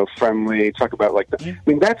 friendly, talk about like, I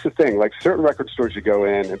mean, that's the thing, like certain record stores you go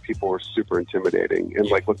in and people were super intimidating and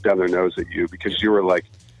like look down their nose at you because you were like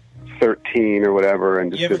 13 or whatever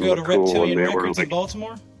and just didn't look cool. You ever go to Reptilian Records in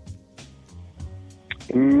Baltimore?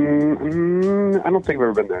 I don't think I've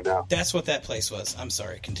ever been there now. That's what that place was. I'm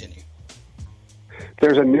sorry, continue.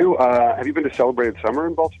 There's a new, have you been to Celebrated Summer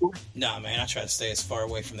in Baltimore? No, man, I try to stay as far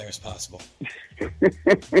away from there as possible.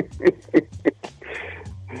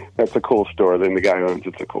 That's a cool store. Then the guy who owns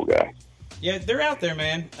it's a cool guy. Yeah, they're out there,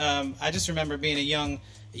 man. I just remember being a young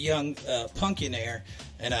punkionaire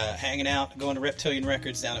and hanging out, going to Reptilian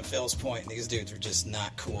Records down at Fells Point. And these dudes were just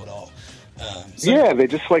not cool at all. Yeah, they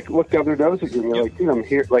just like look down their nose at you and they're like, I'm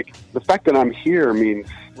here. Like the fact that I'm here means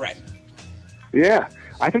right. Yeah,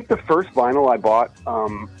 I think the first vinyl I bought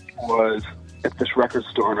was at this record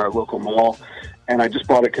store in our local mall, and I just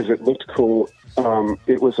bought it because it looked cool.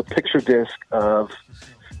 It was a picture disc of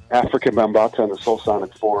African Bambaataa and the Soul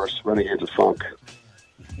Sonic Force, Renegades of Funk.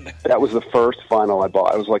 That was the first vinyl I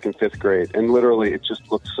bought. I was like in 5th grade, and literally it just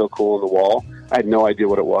looked so cool on the wall. I had no idea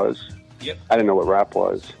what it was. Yep. I didn't know what rap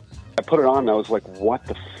was. I put it on, and I was like, what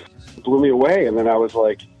the f-? It blew me away, and then I was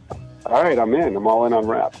like, All right, I'm in. I'm all in on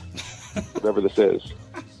rap. Whatever this is.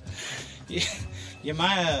 Yeah,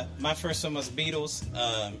 my first one was Beatles.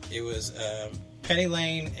 It was Penny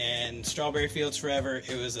Lane and Strawberry Fields Forever.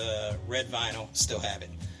 It was Red Vinyl. Still have it.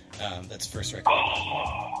 That's the first record.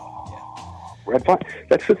 Oh, yeah. Red Vinyl.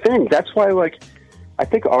 That's the thing. That's why, like, I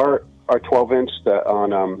think our 12-inch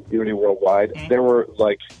on Unity Worldwide, there were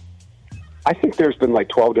like, I think there's been like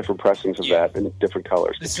 12 different pressings of that in different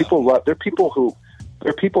colors. People love. There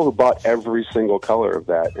are people who bought every single color of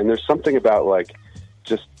that, and there's something about like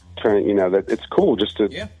just trying, that it's cool just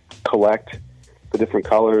to collect the different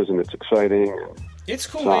colors, and it's exciting. It's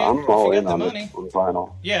cool, so man. I'm all in on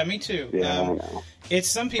vinyl. Yeah, me too. Yeah, I know. It's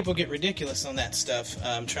some people get ridiculous on that stuff,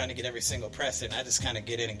 trying to get every single press in. I just kind of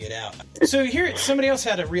get in and get out. So here, somebody else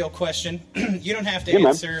had a real question. You don't have to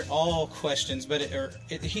answer all questions, but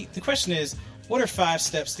the question is, what are 5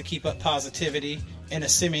 steps to keep up positivity in a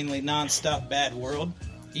seemingly nonstop bad world?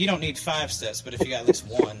 You don't need 5 steps, but if you got at least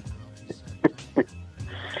one.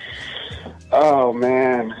 Oh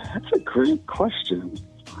man, that's a great question.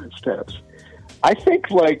 5 steps. I think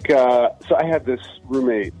so I had this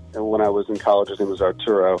roommate when I was in college. His name was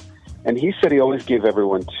Arturo, and he said he always gave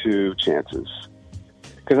everyone 2 chances.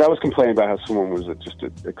 Because I was complaining about how someone was just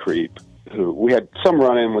a creep. We had some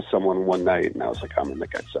run-in with someone one night, and I was like, oh man, that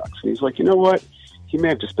guy sucks. And he's like, you know what? He may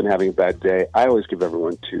have just been having a bad day. I always give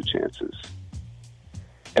everyone 2 chances.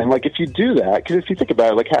 And like, if you do that, because if you think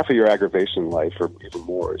about it, like half of your aggravation in life, or even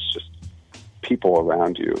more, is just people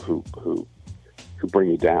around you who bring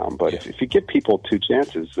you down. But if you give people 2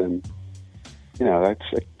 chances, then it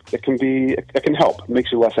can help. It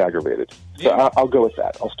makes you less aggravated. So I'll go with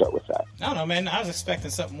that. I'll start with that. I don't know, man. I was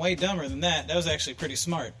expecting something way dumber than that. That was actually pretty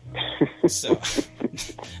smart. So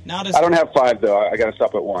now I don't have 5 though. I got to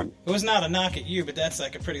stop at 1. It was not a knock at you, but that's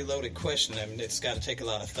like a pretty loaded question. I mean, it's got to take a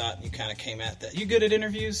lot of thought. And you kind of came at that. You good at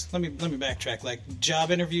interviews? Let me backtrack. Like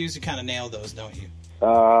job interviews, you kind of nail those, don't you?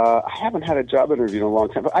 I haven't had a job interview in a long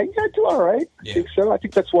time, but I do all right. I think so. I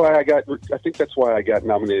think that's why I got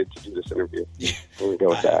nominated to do this interview. Yeah. We're gonna go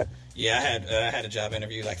with that. Yeah, I had a job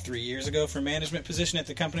interview like 3 years ago for a management position at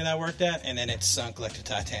the company that I worked at, and then it sunk like the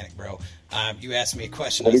Titanic, bro. You asked me a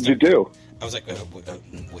question. What did you do? I was like, well,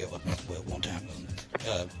 one time.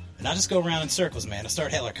 And I just go around in circles, man. I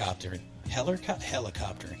start helicoptering.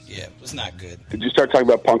 Helicoptering. Yeah, it was not good. Did you start talking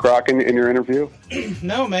about punk rock in your interview?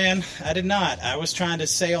 No, man, I did not. I was trying to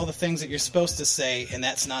say all the things that you're supposed to say, and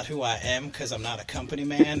that's not who I am because I'm not a company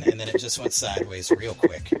man, and then it just went sideways real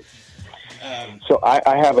quick. So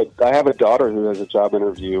I have a daughter who has a job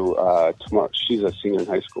interview tomorrow. She's a senior in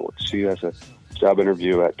high school. She has a job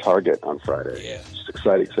interview at Target on Friday. Yeah. She's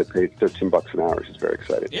excited because I paid $13 an hour. She's very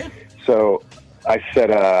excited. Yeah. So I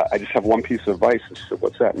said, I just have one piece of advice. And she said,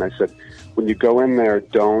 what's that? And I said, when you go in there,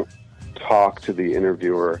 don't talk to the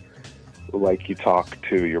interviewer like you talk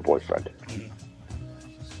to your boyfriend.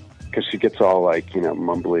 Because she gets all like,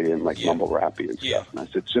 mumbly and like mumble rappy and stuff. And I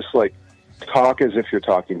said, just like talk as if you're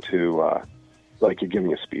talking to, like you're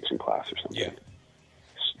giving a speech in class or something. Yeah.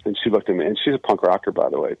 And she looked at me, and she's a punk rocker, by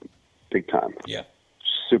the way, big time. Yeah.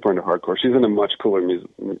 Super into hardcore. She's into much cooler music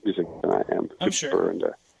than I am. I'm sure.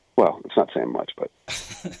 Well, it's not saying much, but...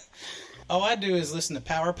 All I do is listen to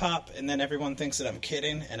Power Pop, and then everyone thinks that I'm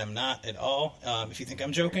kidding, and I'm not at all. If you think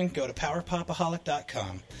I'm joking, go to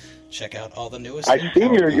powerpopaholic.com. Check out all the newest... I've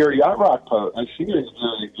seen your yacht rock post. I've seen your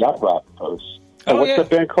yacht rock post. What's that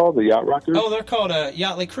band called? The Yacht Rockers? Oh, they're called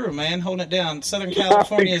Yachtly Crew, man. Holding it down. Southern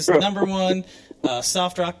California's #1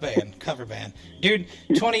 soft rock band, cover band. Dude,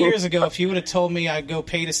 20 years ago, if you would have told me I'd go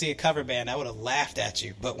pay to see a cover band, I would have laughed at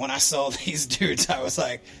you. But when I saw these dudes, I was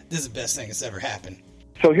like, this is the best thing that's ever happened.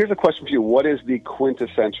 So here's a question for you. What is the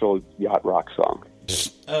quintessential yacht rock song?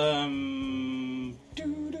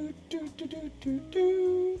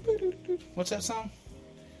 What's that song?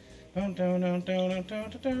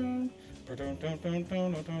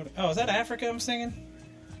 Oh, is that Africa I'm singing?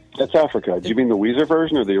 That's Africa. Do you mean the Weezer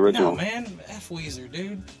version or the original? No, man. F Weezer,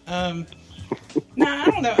 dude. Nah, I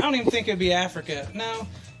don't know. I don't even think it'd be Africa. No.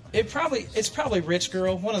 It's probably Rich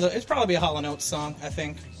Girl. It's probably a Hall & Oates song, I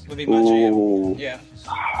think, would be my jam. Yeah.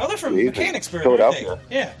 Oh, they're from Mechanicsburg, Philadelphia. aren't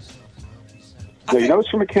they? Yeah. You know what's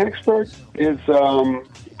from Mechanicsburg? Is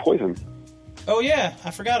Poison. Oh, yeah.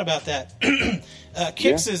 I forgot about that.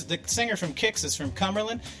 Kix is the singer from Kix is from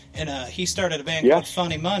Cumberland, and he started a band called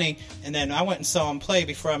Funny Money, and then I went and saw him play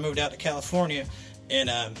before I moved out to California,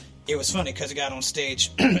 and it was funny because he got on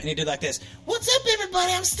stage and he did like this. What's up,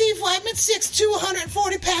 everybody? I'm Steve Whiteman, 6'2",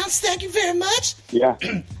 140 pounds. Thank you very much. Yeah,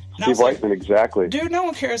 Steve Whiteman, exactly. Dude, no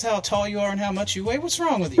one cares how tall you are and how much you weigh. What's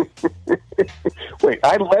wrong with you? Wait,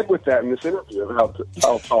 I led with that in this interview of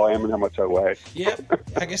how tall I am and how much I weigh. Yep,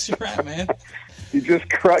 I guess you're right, man. You just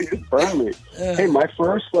burned me. Hey, my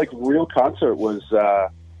first real concert was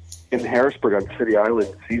in Harrisburg on City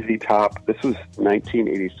Island. ZZ Top. This was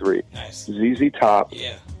 1983. Nice. ZZ Top.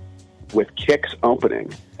 Yeah. With Kix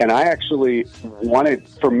opening, and I actually wanted.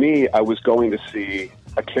 For me, I was going to see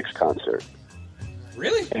a Kix concert.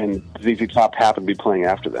 Really? And ZZ Top happened to be playing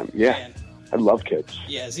after them. Yeah. Man. I love Kix.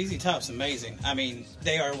 Yeah, ZZ Top's amazing. I mean,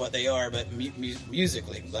 they are what they are, but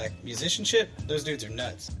musically, musicianship, those dudes are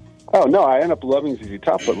nuts. Oh, no, I end up loving ZZ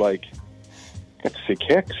Top, but, got to see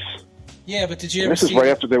Kix. Yeah, but did you ever see... This is right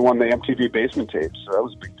after they won the MTV Basement Tapes, so that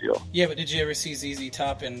was a big deal. Yeah, but did you ever see ZZ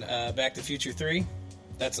Top in Back to the Future 3?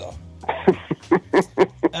 That's all.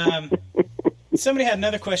 Somebody had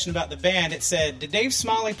another question about the band. It said, did Dave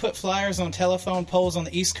Smalley put flyers on telephone poles on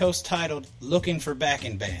the East Coast titled, Looking for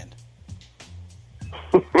Backing Band?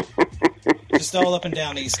 Just all up and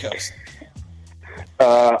down the East Coast.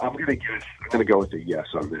 I'm gonna go with a yes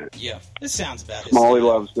on that. Yeah, this sounds about it. Smalley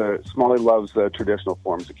loves the traditional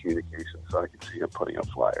forms of communication, so I can see him putting up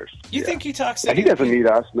flyers. You think he talks? He doesn't need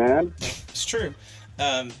us, man. It's true.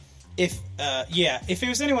 If it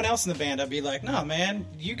was anyone else in the band, I'd be like, no, man,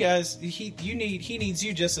 you guys, he needs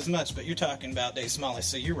you just as much. But you're talking about Dave Smalley,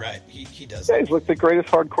 so you're right. He does. Yeah, he's the greatest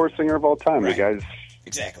hardcore singer of all time. Right. The guy's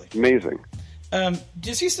exactly amazing.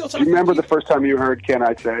 Does he still talk? Do you remember the first time you heard "Can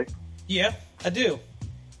I Say"? Yeah, I do.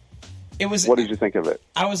 It was. What did you think of it?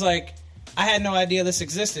 I was like, I had no idea this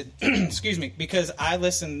existed. Excuse me, because I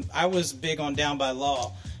was big on Down by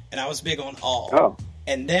Law, and I was big on All. Oh.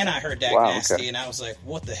 And then I heard Dag Nasty, and I was like,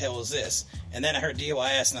 what the hell is this? And then I heard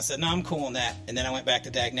DOIS, and I said, no, I'm cool on that. And then I went back to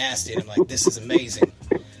Dag Nasty, and I'm like, this is amazing.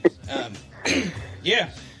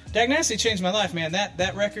 Yeah. Dag Nasty changed my life, man.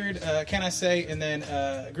 That record, Can I Say, and then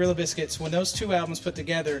Gorilla Biscuits, when those two albums put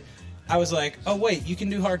together, I was like, oh, wait, you can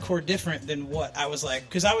do hardcore different than what I was like.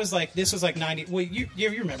 Because I was like, this was like 90, well, you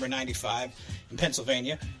remember 95 in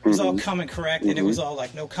Pennsylvania. It was all Come and Correct, and it was all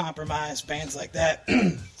like No Compromise, bands like that.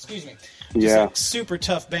 Excuse me. Just like super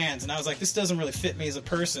tough bands. And I was like, this doesn't really fit me as a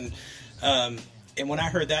person. And when I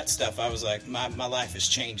heard that stuff, I was like, my life is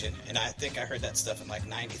changing. And I think I heard that stuff in like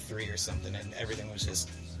 93 or something, and everything was just,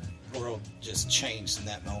 world just changed in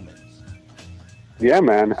that moment. Yeah,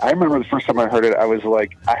 man. I remember the first time I heard it, I was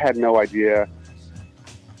like, I had no idea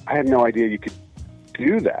you could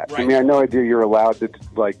do that. Right. I mean, I had no idea you're allowed to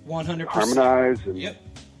 100%. Harmonize. And,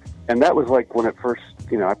 and that was like when it first,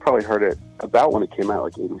 I probably heard it about when it came out,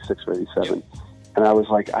 like 86 or 87. Yep. And I was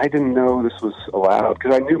like, I didn't know this was allowed,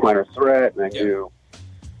 because I knew Minor Threat, and I knew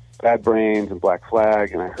Bad Brains and Black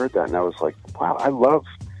Flag, and I heard that, and I was like, wow,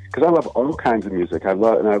 because I love all kinds of music. I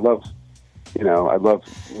love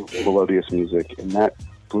melodious music, and that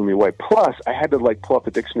blew me away. Plus, I had to pull up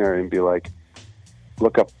a dictionary and be like,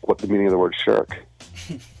 look up what the meaning of the word shirk.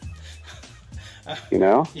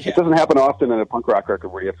 It doesn't happen often in a punk rock record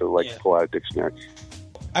where you have to pull out a dictionary.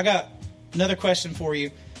 I got another question for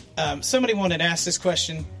you. Somebody wanted to ask this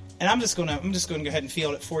question, and I'm just gonna go ahead and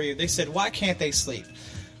field it for you. They said, why can't they sleep?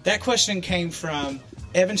 That question came from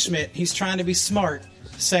Evan Schmidt. He's trying to be smart,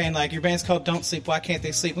 saying your band's called Don't Sleep, why can't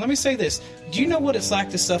they sleep? Let me say this. Do you know what it's like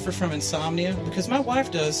to suffer from insomnia? Because my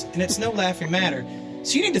wife does, and it's no laughing matter.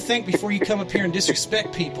 So you need to think before you come up here and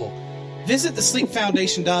disrespect people. Visit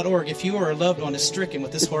thesleepfoundation.org if you or a loved one is stricken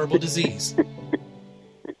with this horrible disease.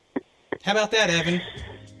 How about that, Evan?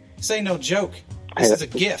 This ain't no joke. This is a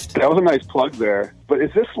gift. That was a nice plug there. But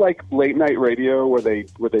is this like late night radio where they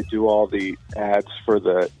do all the ads for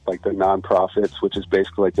the nonprofits, which is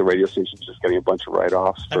basically like the radio stations just getting a bunch of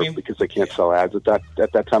write-offs because they can't sell ads at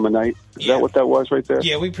that time of night? Is that what that was right there?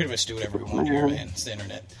 Yeah, we pretty much do whatever we want here, man. It's the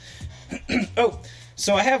internet. Oh,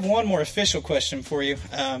 so I have one more official question for you.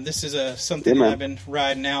 This is something that I've been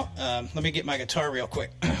riding out. Let me get my guitar real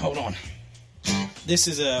quick. Hold on. This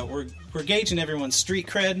is we're gauging everyone's street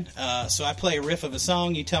cred. So I play a riff of a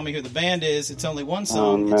song. You tell me who the band is. It's only one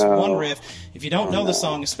song. It's one riff. If you don't know the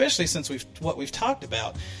song, especially since we've talked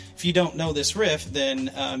about, if you don't know this riff,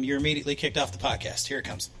 then you're immediately kicked off the podcast. Here it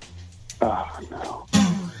comes. Oh no!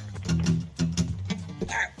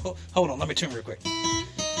 Hold on. Let me tune real quick.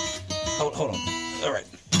 Hold on. All right.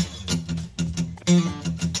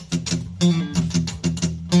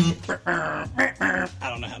 I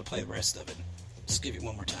don't know how to play the rest of it. Just give it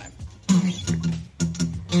one more time.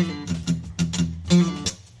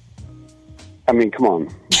 I mean, come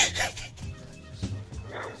on.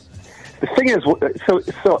 The thing is,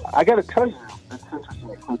 so I got to tell you, it's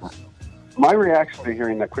interesting. My reaction to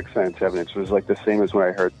hearing that Quickscience Evidence was like the same as when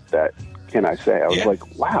I heard that Can I Say? I was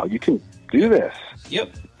like, wow, you can do this.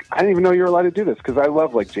 Yep. I didn't even know you were allowed to do this because I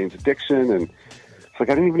love like Jane's Addiction and like,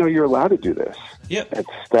 I didn't even know you were allowed to do this. Yep. It's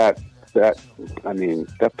that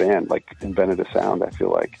band like invented a sound, I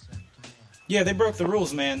feel like. Yeah, they broke the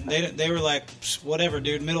rules, man. They were like, whatever,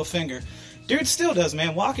 dude, middle finger. Dude still does,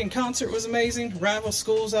 man. Walking Concert was amazing. Rival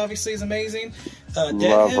Schools, obviously, is amazing. Dead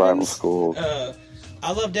Love Heavens, Rival Schools.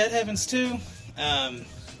 I love Dead Heavens, too. I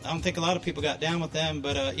don't think a lot of people got down with them,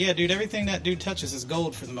 but yeah, dude, everything that dude touches is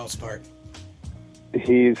gold for the most part.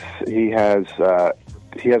 He has the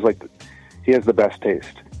best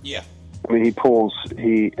taste. Yeah. I mean, he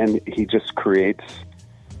just creates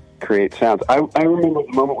sounds. I remember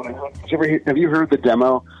the moment when I heard. Have you heard the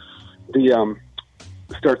demo? The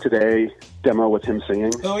Start Today demo with him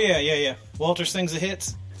singing. Oh yeah. Walter sings the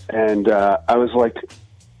hits. And I was like,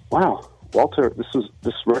 wow, Walter.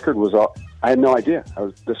 This record was all. I had no idea.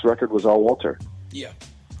 This record was all Walter. Yeah,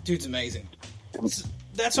 dude's amazing.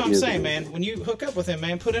 That's what I'm saying, man. When you hook up with him,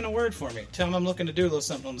 man, put in a word for me. Tell him I'm looking to do a little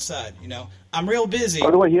something on the side. You know, I'm real busy.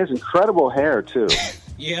 By the way, he has incredible hair too.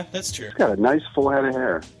 Yeah, that's true. He's got a nice full head of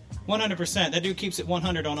hair. 100%. That dude keeps it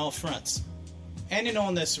 100 on all fronts. And you know,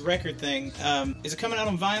 on this record thing, is it coming out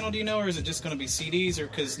on vinyl, do you know, or is it just going to be CDs? Or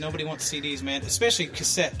because nobody wants CDs, man. Especially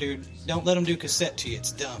cassette, dude. Don't let them do cassette to you.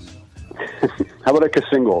 It's dumb. How about a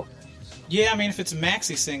single? Yeah, I mean, if it's a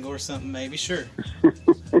maxi single or something, maybe, sure.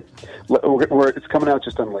 It's coming out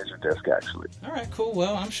just on Laserdisc, actually. All right, cool.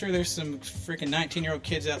 Well, I'm sure there's some freaking 19-year-old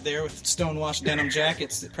kids out there with stonewashed denim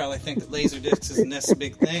jackets that probably think that Laserdiscs is the next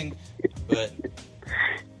big thing. But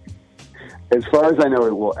as far as I know,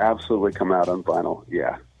 it will absolutely come out on vinyl.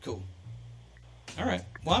 Yeah. Cool. All right.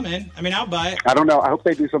 Well, man, I mean, I'll buy it. I don't know. I hope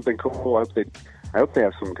they do something cool. I hope they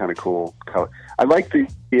have some kind of cool color. I like the.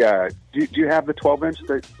 Do you have the 12-inch,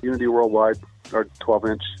 the Unity Worldwide, or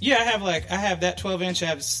 12-inch? Yeah, I have that 12-inch. I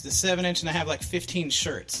have the 7-inch, and I have like 15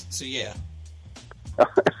 shirts. So yeah.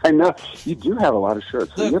 I know you do have a lot of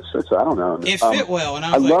shirts. Look, I don't know. It fit well, and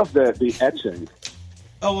I love the etching.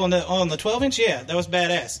 Oh, on the 12-inch, yeah, that was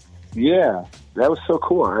badass. Yeah, that was so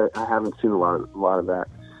cool. I haven't seen a lot of that.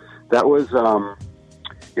 That was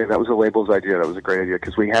that was the label's idea. That was a great idea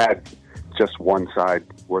because we had just one side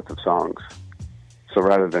worth of songs. So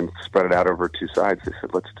rather than spread it out over two sides, they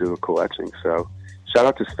said, let's do a cool etching. So shout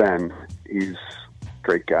out to Sven. He's a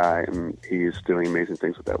great guy, and he's doing amazing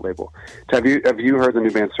things with that label. Have you heard the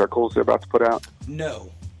new band Circles they're about to put out? No.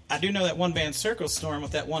 I do know that one band Circles Storm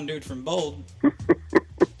with that one dude from Bold.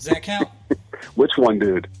 Does that count? Which one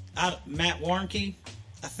dude? Matt Warnke,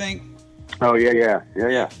 I think. Oh, yeah.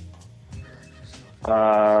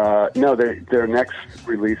 No, their next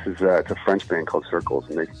release is it's a French band called Circles,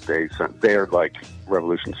 and they are like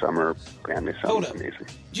Revolution Summer band. They sound amazing.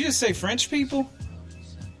 Did you just say French people?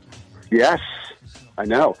 Yes, I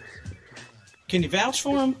know. Can you vouch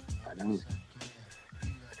for them? I know.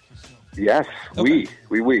 Yes, okay.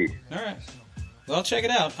 we. All right. Well, I'll check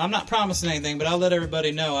it out. I'm not promising anything, but I'll let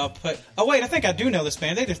everybody know. Oh wait, I think I do know this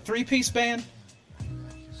band. Are they a 3-piece band?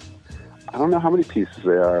 I don't know how many pieces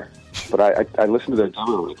they are. But I listened to their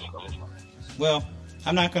demo. Well,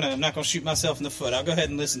 I'm not gonna shoot myself in the foot. I'll go ahead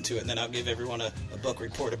and listen to it, and then I'll give everyone a book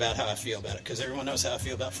report about how I feel about it, because everyone knows how I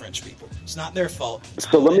feel about French people. It's not their fault.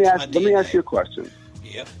 So let me ask you a question.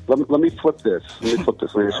 Yep. Let me flip this. Let me ask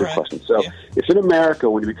you a question. So, if in America,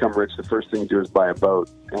 when you become rich, the first thing you do is buy a boat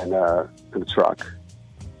and a truck,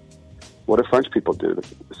 what do French people do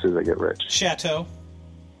as soon as they get rich? Chateau.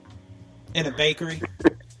 In a bakery.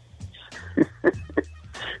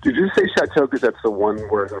 Did you say chateau because that's the one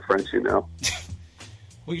word in French you know?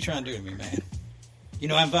 What are you trying to do to me, man? You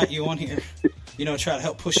know, I invite you on here, try to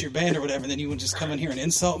help push your band or whatever, and then you would just come in here and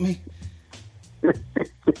insult me?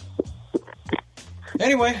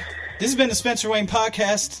 Anyway, this has been the Spencer Wayne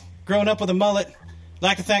Podcast, Growing Up with a Mullet. I'd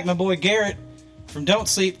like to thank my boy Garrett from Don't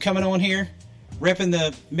Sleep coming on here, repping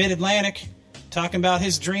the Mid-Atlantic, talking about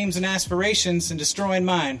his dreams and aspirations and destroying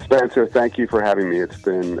mine. Spencer, thank you for having me. It's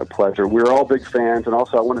been a pleasure. We're all big fans, and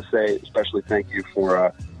also I want to say especially thank you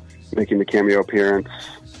for making the cameo appearance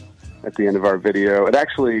at the end of our video.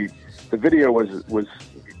 The video was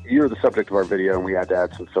you're the subject of our video, and we had to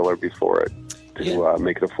add some filler before it to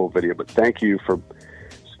make it a full video. But thank you for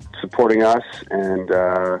supporting us and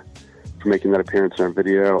for making that appearance in our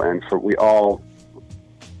video, and we all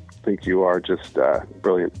think you are just a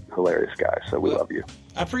brilliant, hilarious guy, so we love you.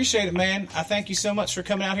 I appreciate it, man. I thank you so much for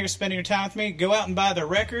coming out here, spending your time with me. Go out and buy the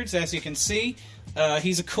records, as you can see.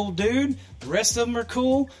 He's a cool dude. The rest of them are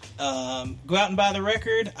cool. Go out and buy the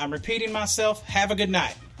record. I'm repeating myself. Have a good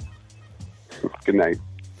night. Good night.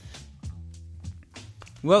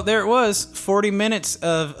 Well, there it was. 40 minutes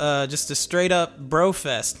of just a straight-up bro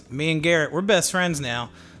fest. Me and Garrett, we're best friends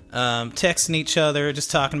now. Texting each other,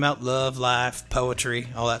 just talking about love, life, poetry,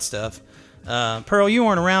 all that stuff. Pearl, you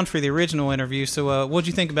weren't around for the original interview, so what'd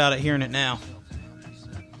you think about it hearing it now?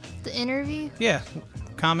 The interview? Yeah.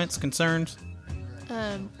 Comments, concerns?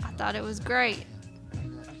 I thought it was great.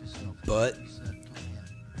 But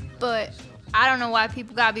I don't know why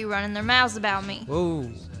people gotta be running their mouths about me.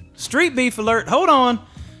 whoa. Street beef alert. Hold on.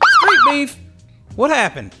 Street beef. What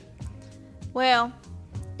happened? Well,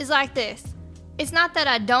 it's like this. It's not that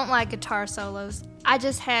I don't like guitar solos. I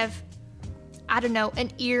just have, I don't know,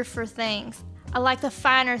 an ear for things. I like the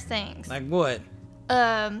finer things. Like what?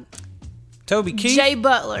 Toby Keith? Jay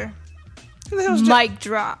Butler. Who the hell's Mic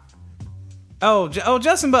drop. Oh,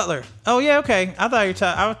 Justin Butler. Oh, yeah, okay. I thought you were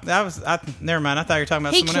talking... Never mind. I thought you were talking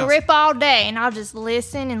about He someone can else. rip all day, and I'll just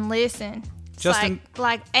listen and listen. It's Justin-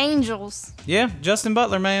 like angels. Yeah, Justin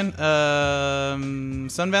Butler, man.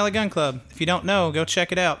 Sun Valley Gun Club. If you don't know, go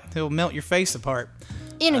check it out. He'll melt your face apart,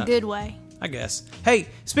 In a good way. I guess. Hey,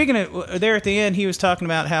 speaking of... There at the end, he was talking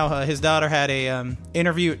about how his daughter had a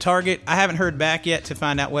interview at Target. I haven't heard back yet to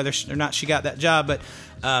find out whether or not she got that job, but...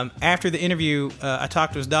 after the interview, I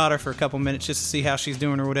talked to his daughter for a couple minutes just to see how she's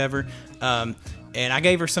doing or whatever, and I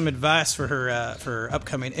gave her some advice for her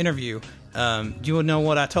upcoming interview. Do you know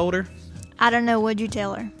what I told her? I don't know. What'd you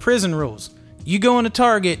tell her? Prison rules. You go into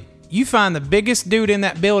Target, you find the biggest dude in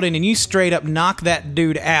that building, and you straight up knock that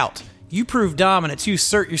dude out. You prove dominance. You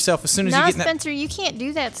assert yourself as soon as you No, get in that... Spencer, you can't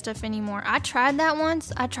do that stuff anymore. I tried that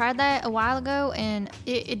once. I tried that a while ago, and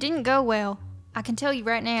it didn't go well. I can tell you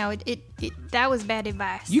right now, that was bad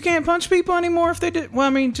advice. You can't punch people anymore if they did... Well, I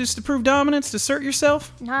mean, just to prove dominance, to assert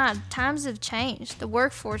yourself? Nah, times have changed. The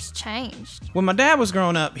workforce changed. When my dad was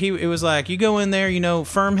growing up, it was like, you go in there,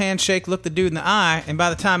 firm handshake, look the dude in the eye, and by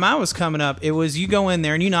the time I was coming up, it was you go in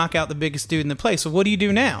there and you knock out the biggest dude in the place. So what do you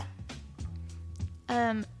do now?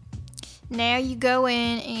 Now you go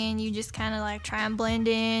in and you just kind of like try and blend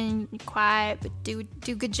in, you're quiet, but do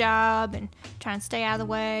good job and try and stay out of the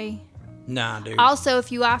way. Nah, dude. Also, if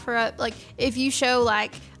you offer up, like, if you show,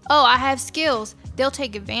 like, oh, I have skills, they'll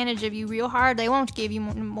take advantage of you real hard. They won't give you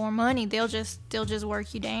more money. They'll just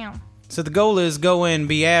work you down. So the goal is go in,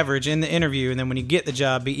 be average in the interview, and then when you get the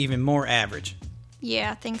job, be even more average.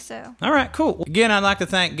 Yeah, I think so. All right, cool. Again, I'd like to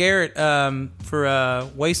thank Garrett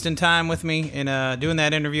for wasting time with me and doing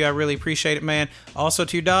that interview. I really appreciate it, man. Also,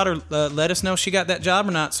 to your daughter, let us know if she got that job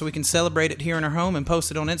or not so we can celebrate it here in her home and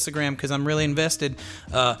post it on Instagram because I'm really invested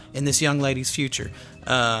in this young lady's future.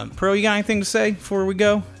 Pearl, you got anything to say before we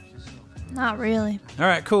go? Not really. All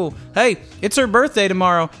right, cool. Hey, it's her birthday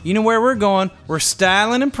tomorrow. You know where we're going. We're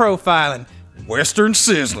styling and profiling. Western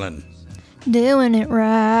Sizzling. Doing it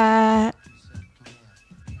right.